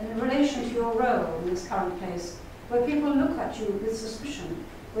 and in relation to your role in this current place, where people look at you with suspicion,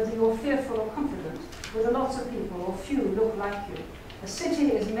 whether you're fearful or confident, whether lots of people or few look like you. A city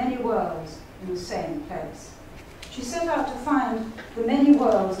is many worlds in the same place. She set out to find the many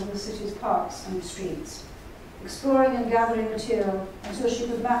worlds in the city's parks and streets, exploring and gathering material until she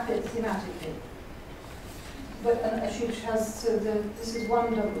could map it thematically. But she has, so this is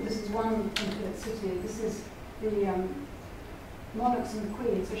one infinite city. This is the monarchs and the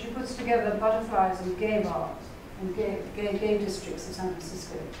queens. So she puts together butterflies and gay bars and gay districts in San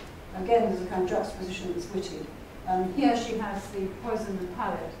Francisco. Again, there's a kind of juxtaposition that's witty. Here she has the poisoned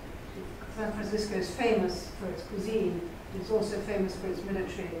palette. San Francisco is famous for its cuisine. It's also famous for its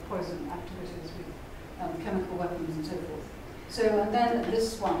military poison activities with chemical weapons and so forth. So, and then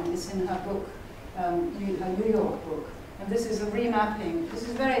this one is in her book, her New York book, and this is a remapping. This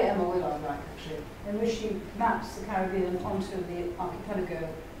is very Emma Willard-like, actually, in which she maps the Caribbean onto the archipelago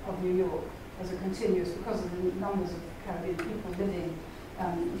of New York as a continuous, because of the numbers of Caribbean people living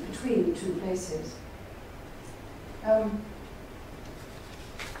between two places.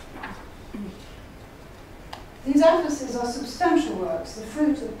 These atlases are substantial works, the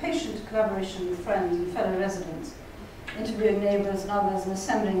fruit of patient collaboration with friends and fellow residents, interviewing neighbours and others and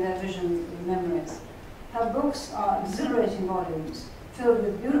assembling their visions and memories. Her books are exhilarating volumes, filled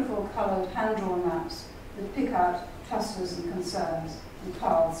with beautiful coloured hand-drawn maps that pick out clusters and concerns and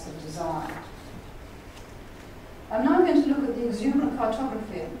paths of desire. I'm now going to look at the exuberant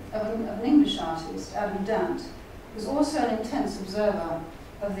cartography of an English artist, Adam Dant, who's also an intense observer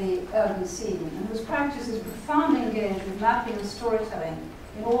of the urban scene and whose practice is profoundly engaged with mapping and storytelling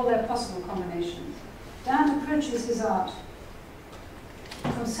in all their possible combinations. Dant approaches his art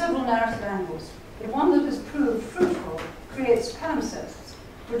from several narrative angles, but one that has proved fruitful creates palimpsests,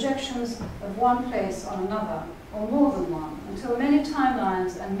 projections of one place on another, or more than one, until many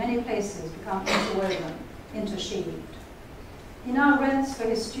timelines and many places become interwoven, intersheathed. He now rents for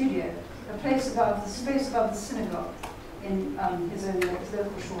his studio a place above the space above the synagogue in his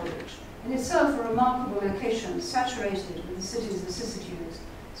local Shoreditch. In itself a remarkable location saturated with the city's vicissitudes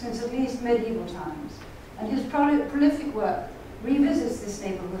since at least medieval times, and his prolific work revisits this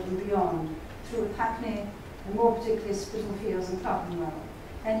neighbourhood and beyond through Hackney and more particularly Spitalfields and Clerkenwell,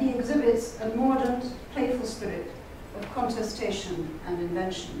 and he exhibits a mordant, playful spirit of contestation and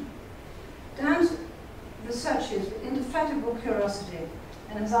invention. Dant researches with indefatigable curiosity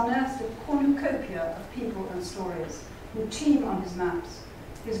and has unearthed a cornucopia of people and stories who teem on his maps.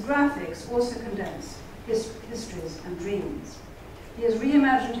 His graphics also condense his histories and dreams. He has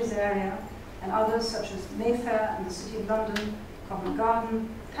reimagined his area and others such as Mayfair and the City of London, Covent Garden,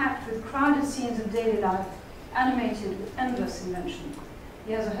 packed with crowded scenes of daily life, animated with endless invention.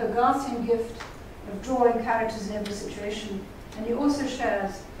 He has a Hogarthian gift of drawing characters in every situation, and he also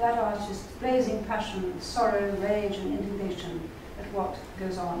shares that artist's blazing passion, sorrow, rage, and indignation at what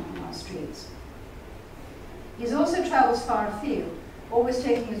goes on our streets. He also travels far afield, always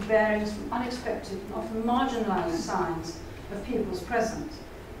taking his bearings from unexpected and often marginalised signs of people's presence.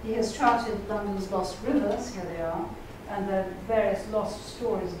 He has charted London's lost rivers, here they are, and the various lost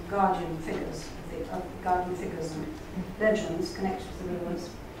stories of guardian figures and legends connected to the rivers.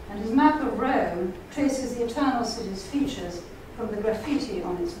 And his map of Rome traces the eternal city's features from the graffiti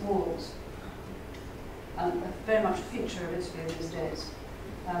on its walls. Very much a feature of Italy these days.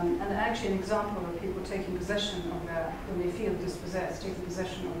 And actually an example of people taking possession of when they feel dispossessed, taking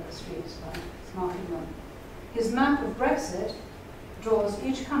possession of their streets by marking them. His map of Brexit draws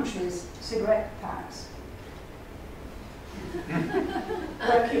each country's cigarette packs,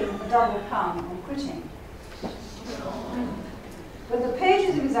 working a double pound on quitting. But the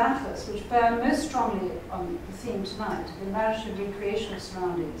pages of his atlas, which bear most strongly on the theme tonight, the narrative recreation of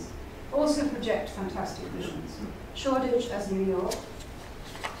surroundings, also project fantastic visions. Shoreditch as New York.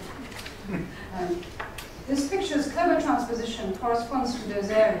 This picture's clever transposition corresponds to those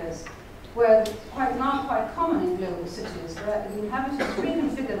areas where, quite common in global cities, where the inhabitants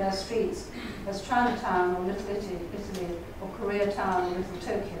reconfigure their streets as Chinatown or Little Italy or Koreatown or Little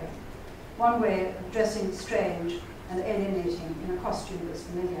Tokyo. One way of dressing strange and alienating in a costume that's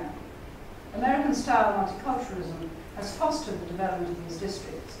familiar. American-style multiculturalism has fostered the development of these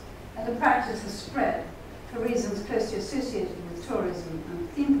districts, and the practice has spread for reasons closely associated with tourism and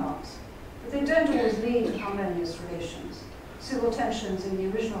theme parks, but they don't always lead to harmonious relations. civil tensions in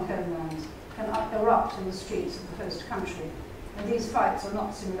the original homelands can erupt in the streets of the host country. And these fights are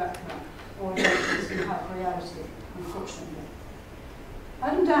not simulacra or adventures in hyper-reality, unfortunately.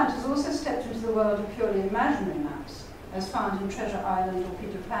 Adam Dant has also stepped into the world of purely imaginary maps, as found in Treasure Island or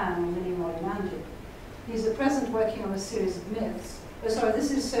Peter Pan or Millie Molly Mandy. He's at present working on a series of myths. Oh, sorry,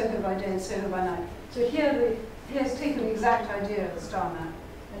 this is Soho by day and Soho by night. So here he has taken the exact idea of the star map,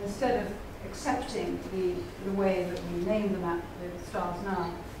 and instead of accepting the way that we name the map, the stars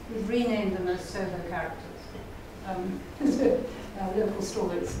now, we've renamed them as Soho characters. Local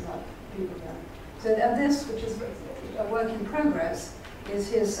stories about people there. So this, which is a work in progress, is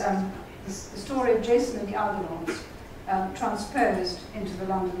his the story of Jason and the Argonauts transposed into the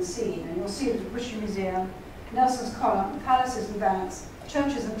London scene. And you'll see that the British Museum, Nelson's Column, palaces and banks,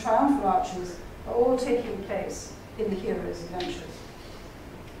 churches and triumphal arches are all taking place in the hero's adventures.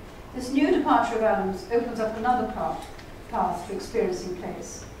 This new departure of Adams opens up another path to experiencing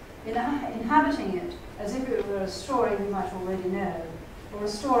place, inhabiting it as if it were a story we might already know, or a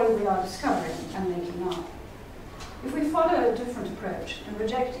story we are discovering and making up. If we follow a different approach and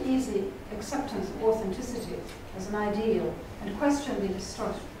reject easy acceptance of authenticity as an ideal and question the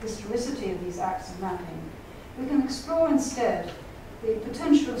historicity of these acts of mapping, we can explore instead the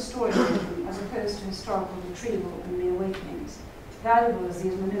potential of storytelling as opposed to historical retrieval and reawakenings, valuable as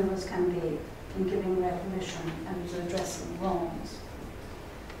these maneuvers can be in giving recognition and redressing wrongs.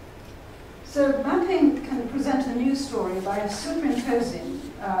 So mapping can present a new story by superimposing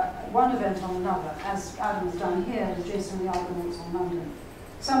one event on another, as Adam's done here with Jason and the Argonauts on London.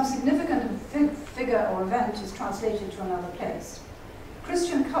 Some significant figure or event is translated to another place.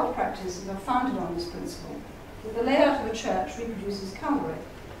 Christian cult practices are founded on this principle, that the layout of a church reproduces Calvary,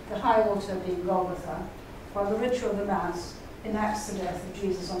 the high altar being Golgotha, while the ritual of the Mass enacts the death of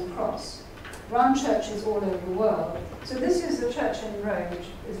Jesus on the cross. Run churches all over the world. So this is the church in Rome, which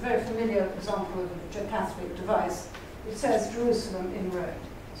is a very familiar example of a Catholic device. It says Jerusalem in Rome.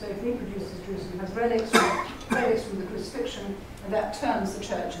 So it reproduces Jerusalem, has relics from the crucifixion, and that turns the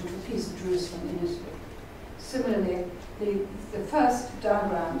church into a piece of Jerusalem in Italy. Similarly, the first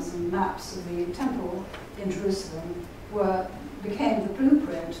diagrams and maps of the temple in Jerusalem became the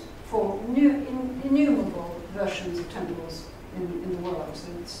blueprint for innumerable versions of temples in the world. So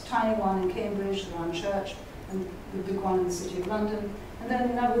it's a tiny one in Cambridge, the Round Church, and the big one in the City of London. And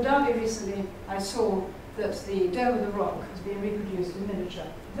then in Abu Dhabi recently, I saw that the Dome of the Rock has been reproduced in miniature.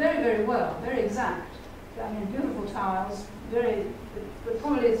 Very, very well, very exact. I mean, beautiful tiles, but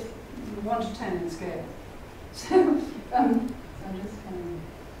probably it's 1 to 10 in scale. So, I'm just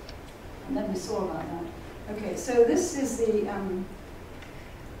let me saw about that. Okay, so this is the, I'm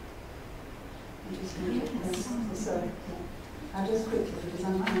just going to get this, sorry. I'll just quickly, because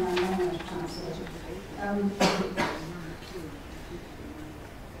I'm running out of time.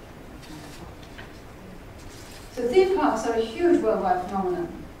 So theme parks are a huge worldwide phenomenon,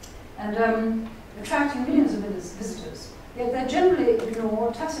 and attracting millions of visitors. Yet they're generally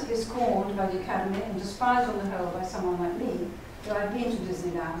ignored, tacitly scorned by the Academy, and despised on the whole by someone like me, though I've been to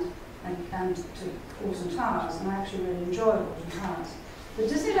Disneyland and to Alton Towers, and I actually really enjoy Alton Towers. But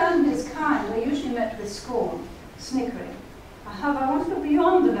Disneyland and its kind are usually met with scorn, snickering. However, I want to look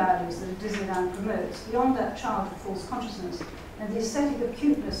beyond the values that Disneyland promotes, beyond that charge of false consciousness, and the aesthetic of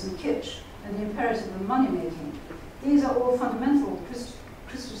cuteness and kitsch, and the imperative of money-making. These are all fundamental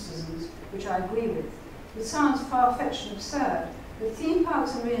criticisms which I agree with. It sounds far-fetched and absurd, but theme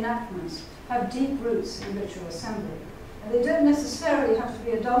parks and reenactments have deep roots in ritual assembly, and they don't necessarily have to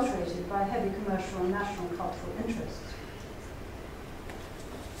be adulterated by heavy commercial and national cultural interests.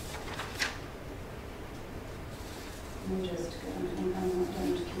 Let me just go, I'm not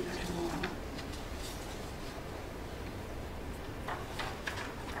going to keep it long.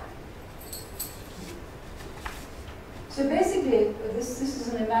 So basically, this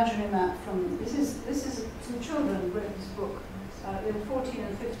is an imaginary map from, this is some children wrote this book. They were 14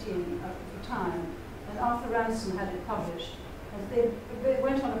 and 15 at the time, and Arthur Ransom had it published. And they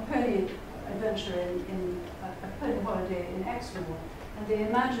went on a pony adventure a pony holiday in Exmoor, and they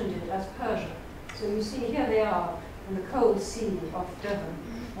imagined it as Persia. So you see, here they are in the cold sea off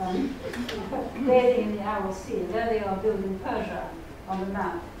Devon, bathing in the Aral Sea. And there they are building Persia on the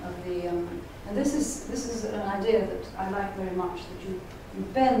map of the. And this is an idea that I like very much, that you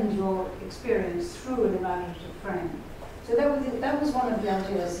bend your experience through an imaginative frame. So that was one of the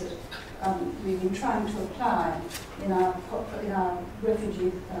ideas that we've been trying to apply in our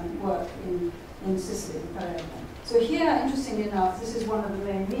refugee work in Sicily, in Palermo. So here, interestingly enough, this is one of the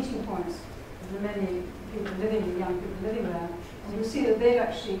main meeting points of the many people living, young people living there. And you'll see that they've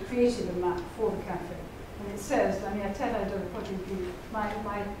actually created a map for the cafe. And it says, I mean, I tell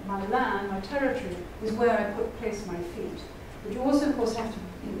my land, my territory, is where I place my feet. But you also, of course, have to,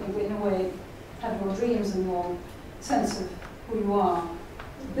 in a way, have your dreams and your sense of who you are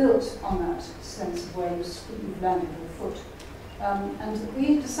built on that sense of where you've landed your foot. And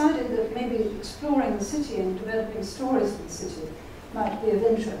we decided that maybe exploring the city and developing stories for the city might be of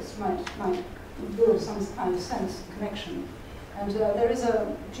interest, might build some kind of sense of connection. And there is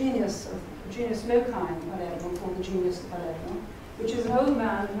a genius loci in Palermo called the Genius of Palermo, which is an old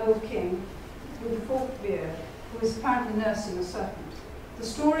man, an old king, with a forked beard, who is apparently nursing a serpent. The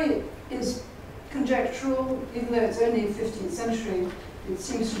story is conjectural, even though it's only 15th century, it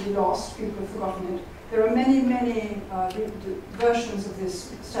seems to be lost, people have forgotten it. There are many, many versions of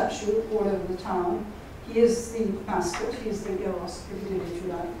this statue all over the town. He is the mascot, he is the Eros, if you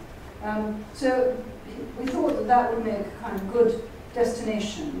like. So we thought that that would make a kind of good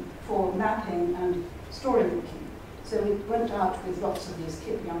destination for mapping and story making. So we went out with lots of these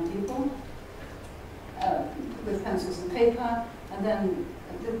young people, with pencils and paper, and then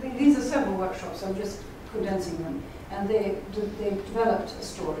these are several workshops, I'm just condensing them, and they developed a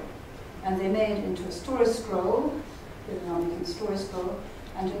story. And they made into a story scroll, making a story scroll,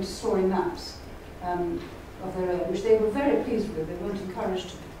 and into story maps of their own, which they were very pleased with. They weren't encouraged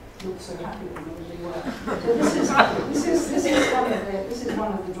to look so happy with them as they were. So this is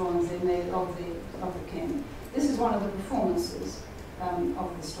one of the drawings they made of the king. This is one of the performances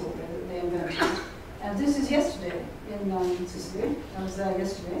of the story that they invented. And this is yesterday in Sicily. I was there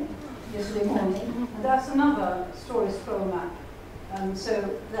yesterday morning. And that's another story scroll map. So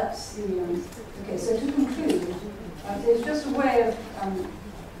that's the, okay, so to conclude, it's just a way of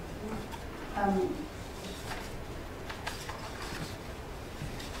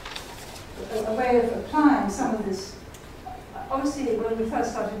applying some of this. Obviously, when we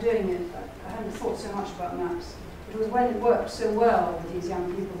first started doing it, I hadn't thought so much about maps. It was when it worked so well with these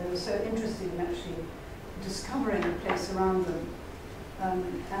young people, they were so interested in actually discovering the place around them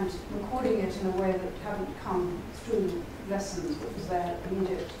and recording it in a way that hadn't come through lessons, but was their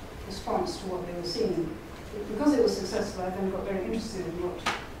immediate response to what they were seeing. Because it was successful, I then got very interested in what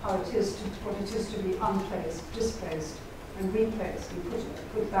it is to be unplaced, displaced, and replaced, and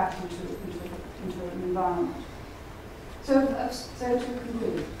put back into an environment. So to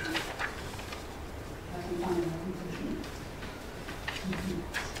conclude, I can find my conclusion.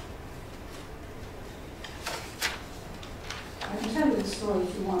 I can tell you the story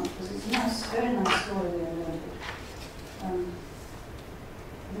if you want, because it's a nice, very nice story they invented. I don't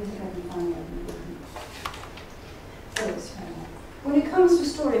think I can find that. Oh, it's fair enough. When it comes to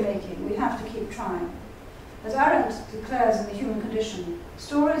story making, we have to keep trying. As Arendt declares in The Human Condition,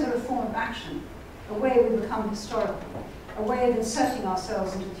 stories are a form of action, a way we become historical, a way of inserting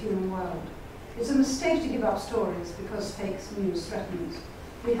ourselves into the human world. It's a mistake to give up stories because fake news threatens.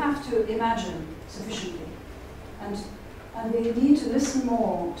 We have to imagine sufficiently. And we need to listen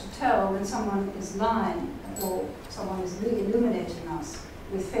more to tell when someone is lying or someone is illuminating us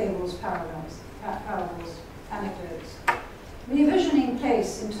with fables, parables, anecdotes. Revisioning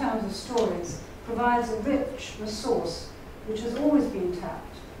place in terms of stories provides a rich resource which has always been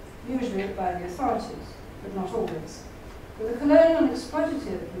tapped, usually by the authorities, but not always. But the colonial and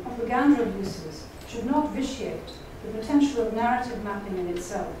exploitative and propaganda abuses should not vitiate the potential of narrative mapping in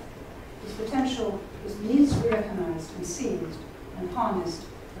itself. Its potential needs to be recognized and seized and harnessed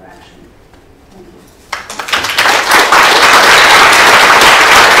for action. Thank you.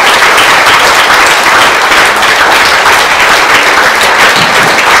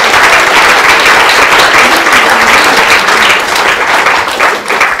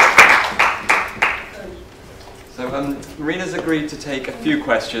 Marina's agreed to take a few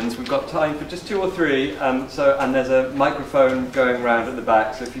questions. We've got time for just 2 or 3. And there's a microphone going around at the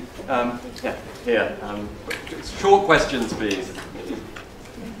back. So if you, yeah, here. Short questions, please.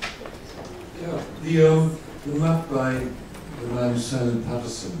 Yeah, the map by the man Simon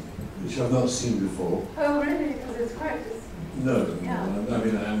Patterson, which I've not seen before. Oh, really? Because it's quite. No, yeah. I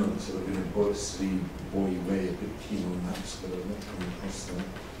mean, I am sort of in a boy way a bit keen on maps, but I've not come across them.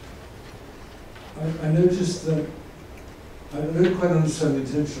 I noticed that I don't quite understand the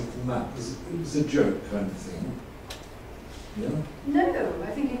intention of the map. It was a joke kind of thing. Yeah? No,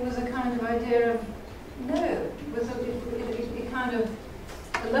 I think it was a kind of idea of, no, it kind of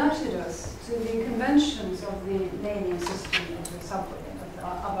alerted us to the conventions of the naming system of the subway,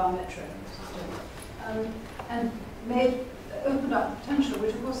 of our metro system, and opened up potential,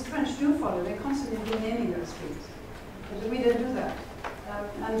 which of course the French do follow. They constantly do naming their streets, but we don't do that.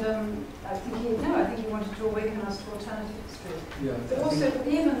 I think he wanted to awaken us to alternative history. Yeah, But also,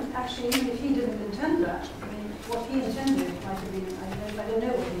 even if he didn't intend that, I mean, what he intended might have been, I don't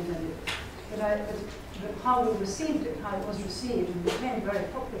know what he intended, but how we received it, how it was received and became very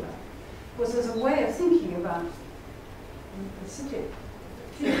popular, was as a way of thinking about the city,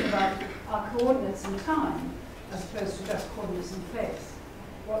 thinking about our coordinates in time, as opposed to just coordinates in place.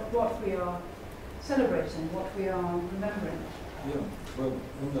 What we are celebrating, what we are remembering. Yeah, well,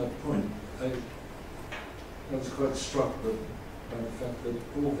 on that point, I was quite struck by the fact that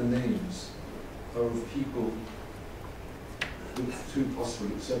all the names are of people, with two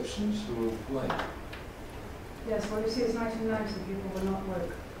possible exceptions, who are white. Yes, well, you see, it's 1990, people were not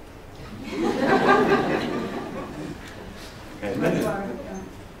woke. Okay,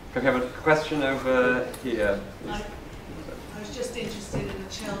 can we have a question over here? I was just interested in the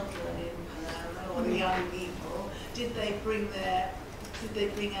children in Palermo, or the young people. Did they bring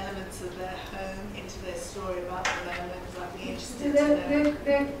elements of their home into their story about Palermo? Because I'd be interested to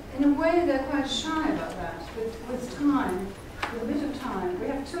know. In a way, they're quite shy about that, but with time, with a bit of time, we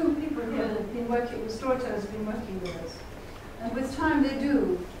have two people here that have been working, storytellers have been working with us. And with time, they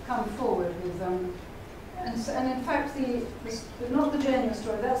do come forward with them. And in fact, not the Genoa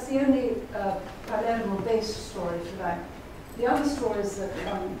story, that's the only Palermo-based story, if you like. The other stories that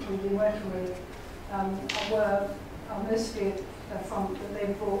we've been working with are mostly that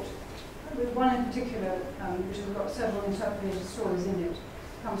they brought, with one in particular, which has got several interpolated stories in it,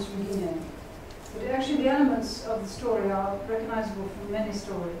 comes from Guinea. But actually the elements of the story are recognizable from many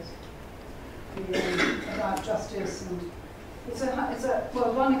stories about justice, and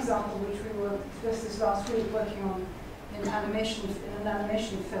one example which we were just this last week working on in an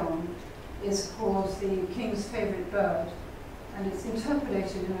animation film is called The King's Favorite Bird, and it's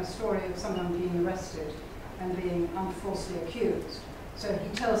interpolated in a story of someone being arrested and being unfalsely accused. So he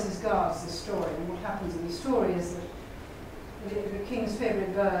tells his guards this story, and what happens in the story is that the king's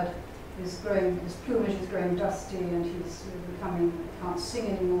favorite bird his plumage is growing dusty, and he's can't sing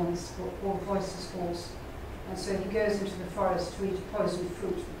anymore, his voice is hoarse. And so he goes into the forest to eat poisoned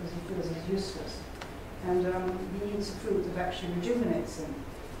fruit because he feels he's useless. And he eats a fruit that actually rejuvenates him.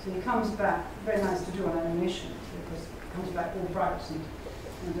 So he comes back, very nice to do on animation, because he comes back all bright.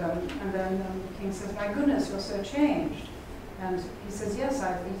 And then the king says, "My goodness, you're so changed." And he says, "Yes,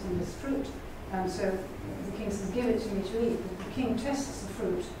 I've eaten this fruit." And so the king says, "Give it to me to eat." But the king tests the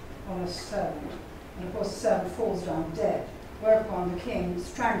fruit on a servant. And of course the servant falls down dead. Whereupon the king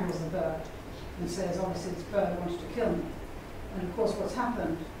strangles the bird and says, "Obviously this bird wanted to kill me." And of course what's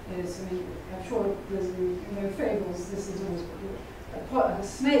happened is, I'm sure there's fables, this is always, a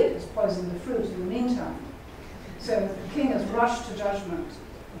snake has poisoned the fruit in the meantime. So the king has rushed to judgment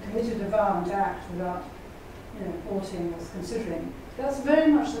and committed a violent act without courting or considering. That's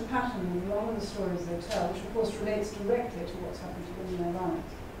very much the pattern of a lot of the stories they tell, which of course relates directly to what's happened to them in their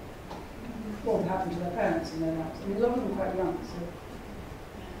lives. Or what happened to their parents in their lives. A lot of them quite young. So.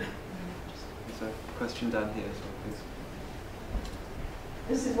 There's a question down here as well, please.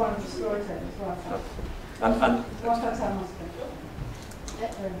 This is one of the storytellers.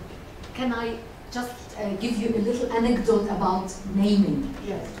 Can I just give you a little anecdote about naming?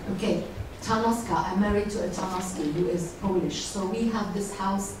 Yes. Okay. Tarnowska, I'm married to a Tarnowski who is Polish. So we have this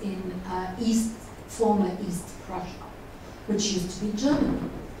house in former East Prussia, which used to be Germany.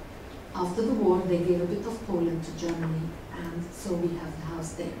 After the war, they gave a bit of Poland to Germany, and so we have the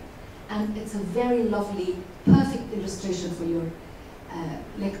house there. And it's a very lovely, perfect illustration for your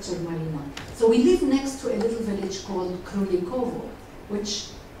lecture, Marina. So we live next to a little village called Królikowo,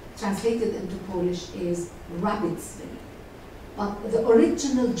 which translated into Polish is Rabbitsville. But the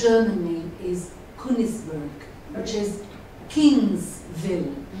original German name is Königsberg, which is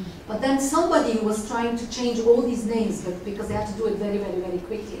Kingsville. But then somebody who was trying to change all these names, but because they had to do it very, very, very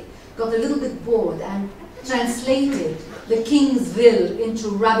quickly, got a little bit bored and translated the Kingsville into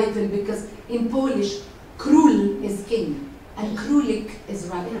Rabbitville, because in Polish, Król is king and Królik is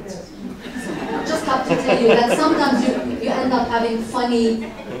rabbit. So I just have to tell you that sometimes you end up having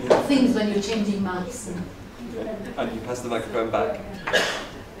funny things when you're changing maps. And you pass the microphone back.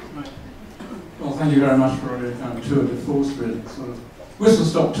 Well, thank you very much for a kind of tour de force, really, sort of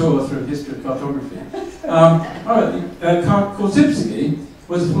whistle-stop tour through history of cartography. Korzybski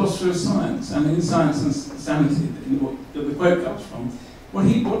was a philosopher of science, and in Science and Sanity, the quote comes from,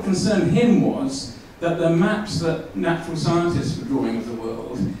 what concerned him was that the maps that natural scientists were drawing of the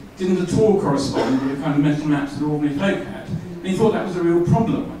world didn't at all correspond with the kind of mental maps that ordinary folk had. And he thought that was a real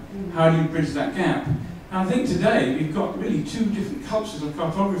problem. How do you bridge that gap? And I think today we've got really two different cultures of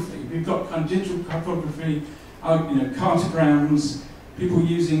cartography. We've got kind of digital cartography cartograms, people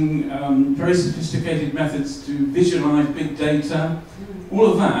using very sophisticated methods to visualize big data, all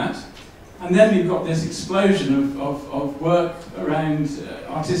of that. And then we've got this explosion of work around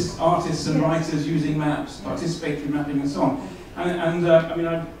artists and writers using maps, participatory mapping and so on.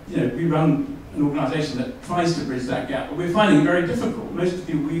 We run an organisation that tries to bridge that gap, but we're finding it very difficult. Most of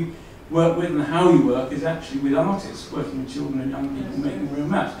the people we work with and how we work is actually with artists, working with children and young people, making real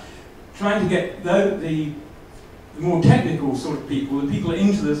maps. Trying to get the more technical sort of people, the people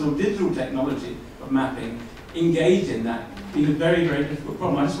into the sort of digital technology of mapping, engage in that, been a very, very difficult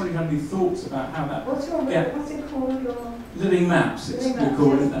problem. I just wonder if you have any thoughts about how that... What's it called? Living Maps, we're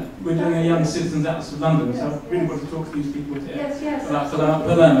calling it. We're doing a Young Citizens Atlas of London, so I really want to talk to these people here for that.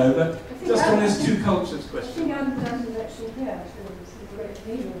 But just on this two cultures question. I think Adam Dunn is actually here, too. He's a great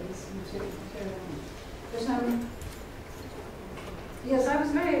leader of this material. But, yes, I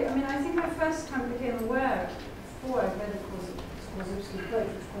was very, I think I first time became aware, before I read, of course, it was a quote,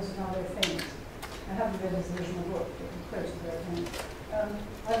 which of course is now very famous. I haven't read his original book, but the quote is very famous.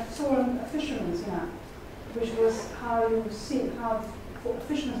 I saw a fisherman's map, which was how you see how a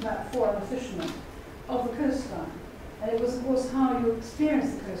fisherman's map for a fisherman of the coastline. And it was, of course, how you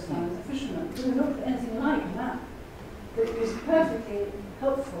experience the coastline as a fisherman. It didn't look anything like a map, but it was perfectly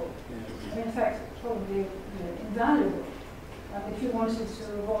helpful. And in fact, probably invaluable if you wanted to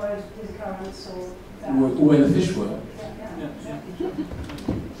avoid these currents or where the fish were. Exactly.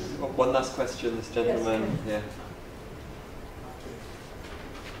 One last question, this gentleman here.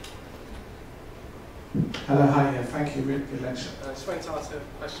 Hello, hi, thank you for your lecture. I just wanted to ask a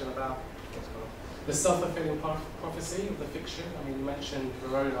question about the self-fulfilling prophecy of the fiction. You mentioned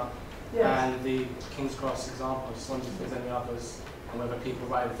Verona and the King's Cross example. I just wondered if there's any others, and whether people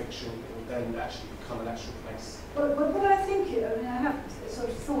writing fiction will then actually become an actual place. But what I think, I have sort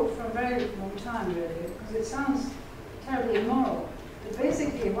of thought for a very long time, really, because it sounds terribly immoral. But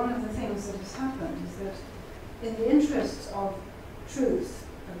basically, one of the things that has happened is that in the interests of truth,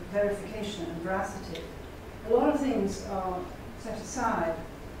 of verification and veracity, a lot of things are set aside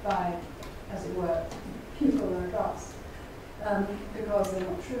by, as it were, people like us, because they're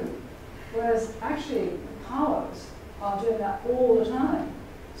not true. Whereas actually, the powers are doing that all the time.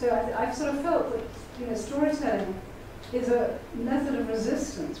 So I've sort of felt that storytelling is a method of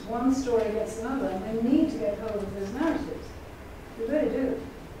resistance. One story against another, and we need to get hold of those narratives. We really do.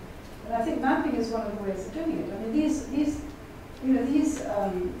 And I think mapping is one of the ways of doing it.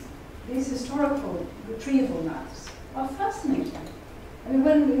 These historical retrieval maps are fascinating. When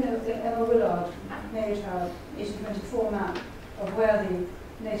Emma Willard made her 1824 map of where the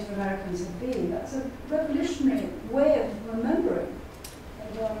Native Americans had been, that's a revolutionary way of remembering.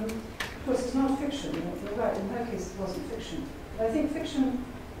 And of course, it's not fiction. You're right. In her case, it wasn't fiction. But I think fiction.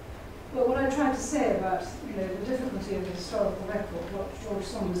 Well, what I tried to say about the difficulty of the historical record, what George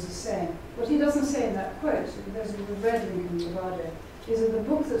Saunders is saying, what he doesn't say in that quote, those who have read Lincoln's Bravado, is that the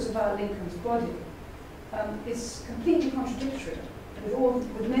book that's about Lincoln's body is completely contradictory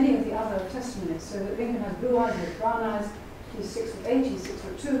with many of the other testimonies. So that Lincoln has blue eyes, he has brown eyes, he's 6'8", he's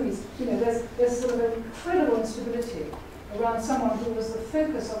 6'2", there's sort of an incredible instability around someone who was the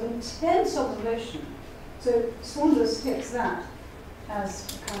focus of intense observation. So Saunders takes that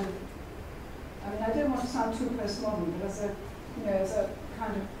as a kind of, I don't want to sound too postmodern, but as a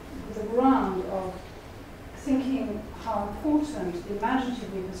kind of the ground of thinking how important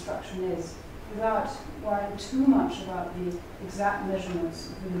imaginative reconstruction is without worrying too much about the exact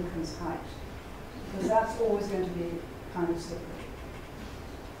measurements of Lincoln's height, because that's always going to be kind of sacred.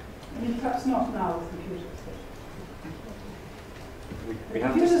 Perhaps not now with computers. We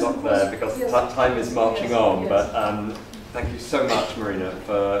have to stop there because time is marching on, but thank you so much, Marina,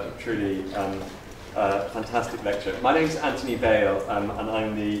 for a truly fantastic lecture. My name's Anthony Bale, and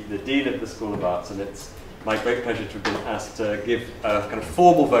I'm the Dean of the School of Arts, and it's my great pleasure to have been asked to give a kind of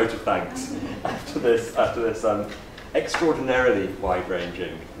formal vote of thanks after this extraordinarily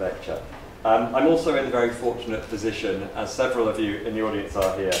wide-ranging lecture. I'm also in the very fortunate position, as several of you in the audience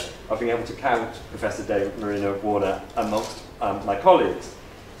are here, of being able to count Professor Dame Marina Warner amongst my colleagues.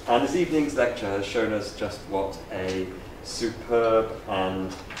 And this evening's lecture has shown us just what a superb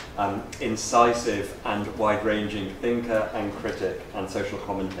and incisive and wide-ranging thinker and critic and social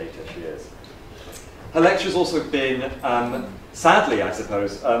commentator she is. Her lecture's also been, sadly I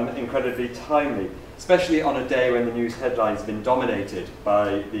suppose, incredibly timely, especially on a day when the news headlines have been dominated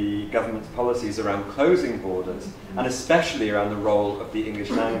by the government's policies around closing borders, and especially around the role of the English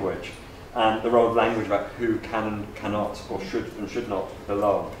language, and the role of language about who can and cannot, or should and should not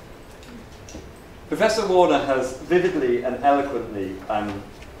belong. Professor Warner has vividly and eloquently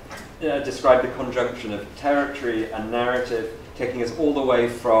described the conjunction of territory and narrative, taking us all the way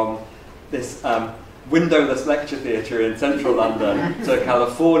from this windowless lecture theatre in central London to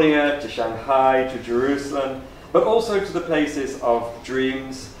California, to Shanghai, to Jerusalem, but also to the places of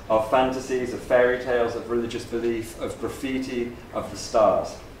dreams, of fantasies, of fairy tales, of religious belief, of graffiti, of the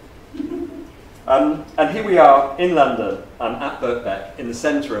stars. And here we are in London, at Birkbeck, in the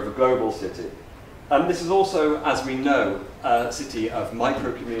centre of a global city. This is also, as we know, a city of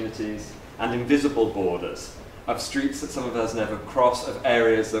micro-communities and invisible borders, of streets that some of us never cross, of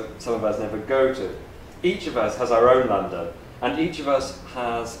areas that some of us never go to. Each of us has our own London, and each of us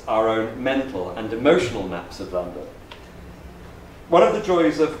has our own mental and emotional maps of London. One of the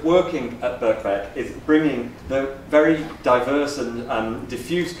joys of working at Birkbeck is bringing the very diverse and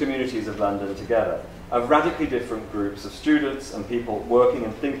diffuse communities of London together, of radically different groups of students and people working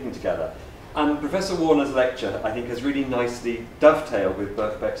and thinking together. And Professor Warner's lecture, I think, has really nicely dovetailed with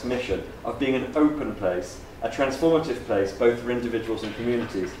Birkbeck's mission of being an open place, a transformative place, both for individuals and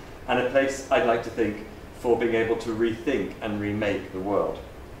communities, and a place, I'd like to think, for being able to rethink and remake the world.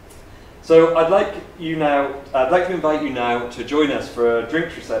 So I'd like to invite you now to join us for a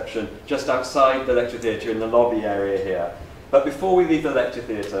drinks reception just outside the lecture theatre in the lobby area here. But before we leave the lecture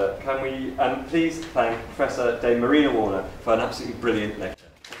theatre, can we please thank Professor Dame Marina Warner for an absolutely brilliant lecture.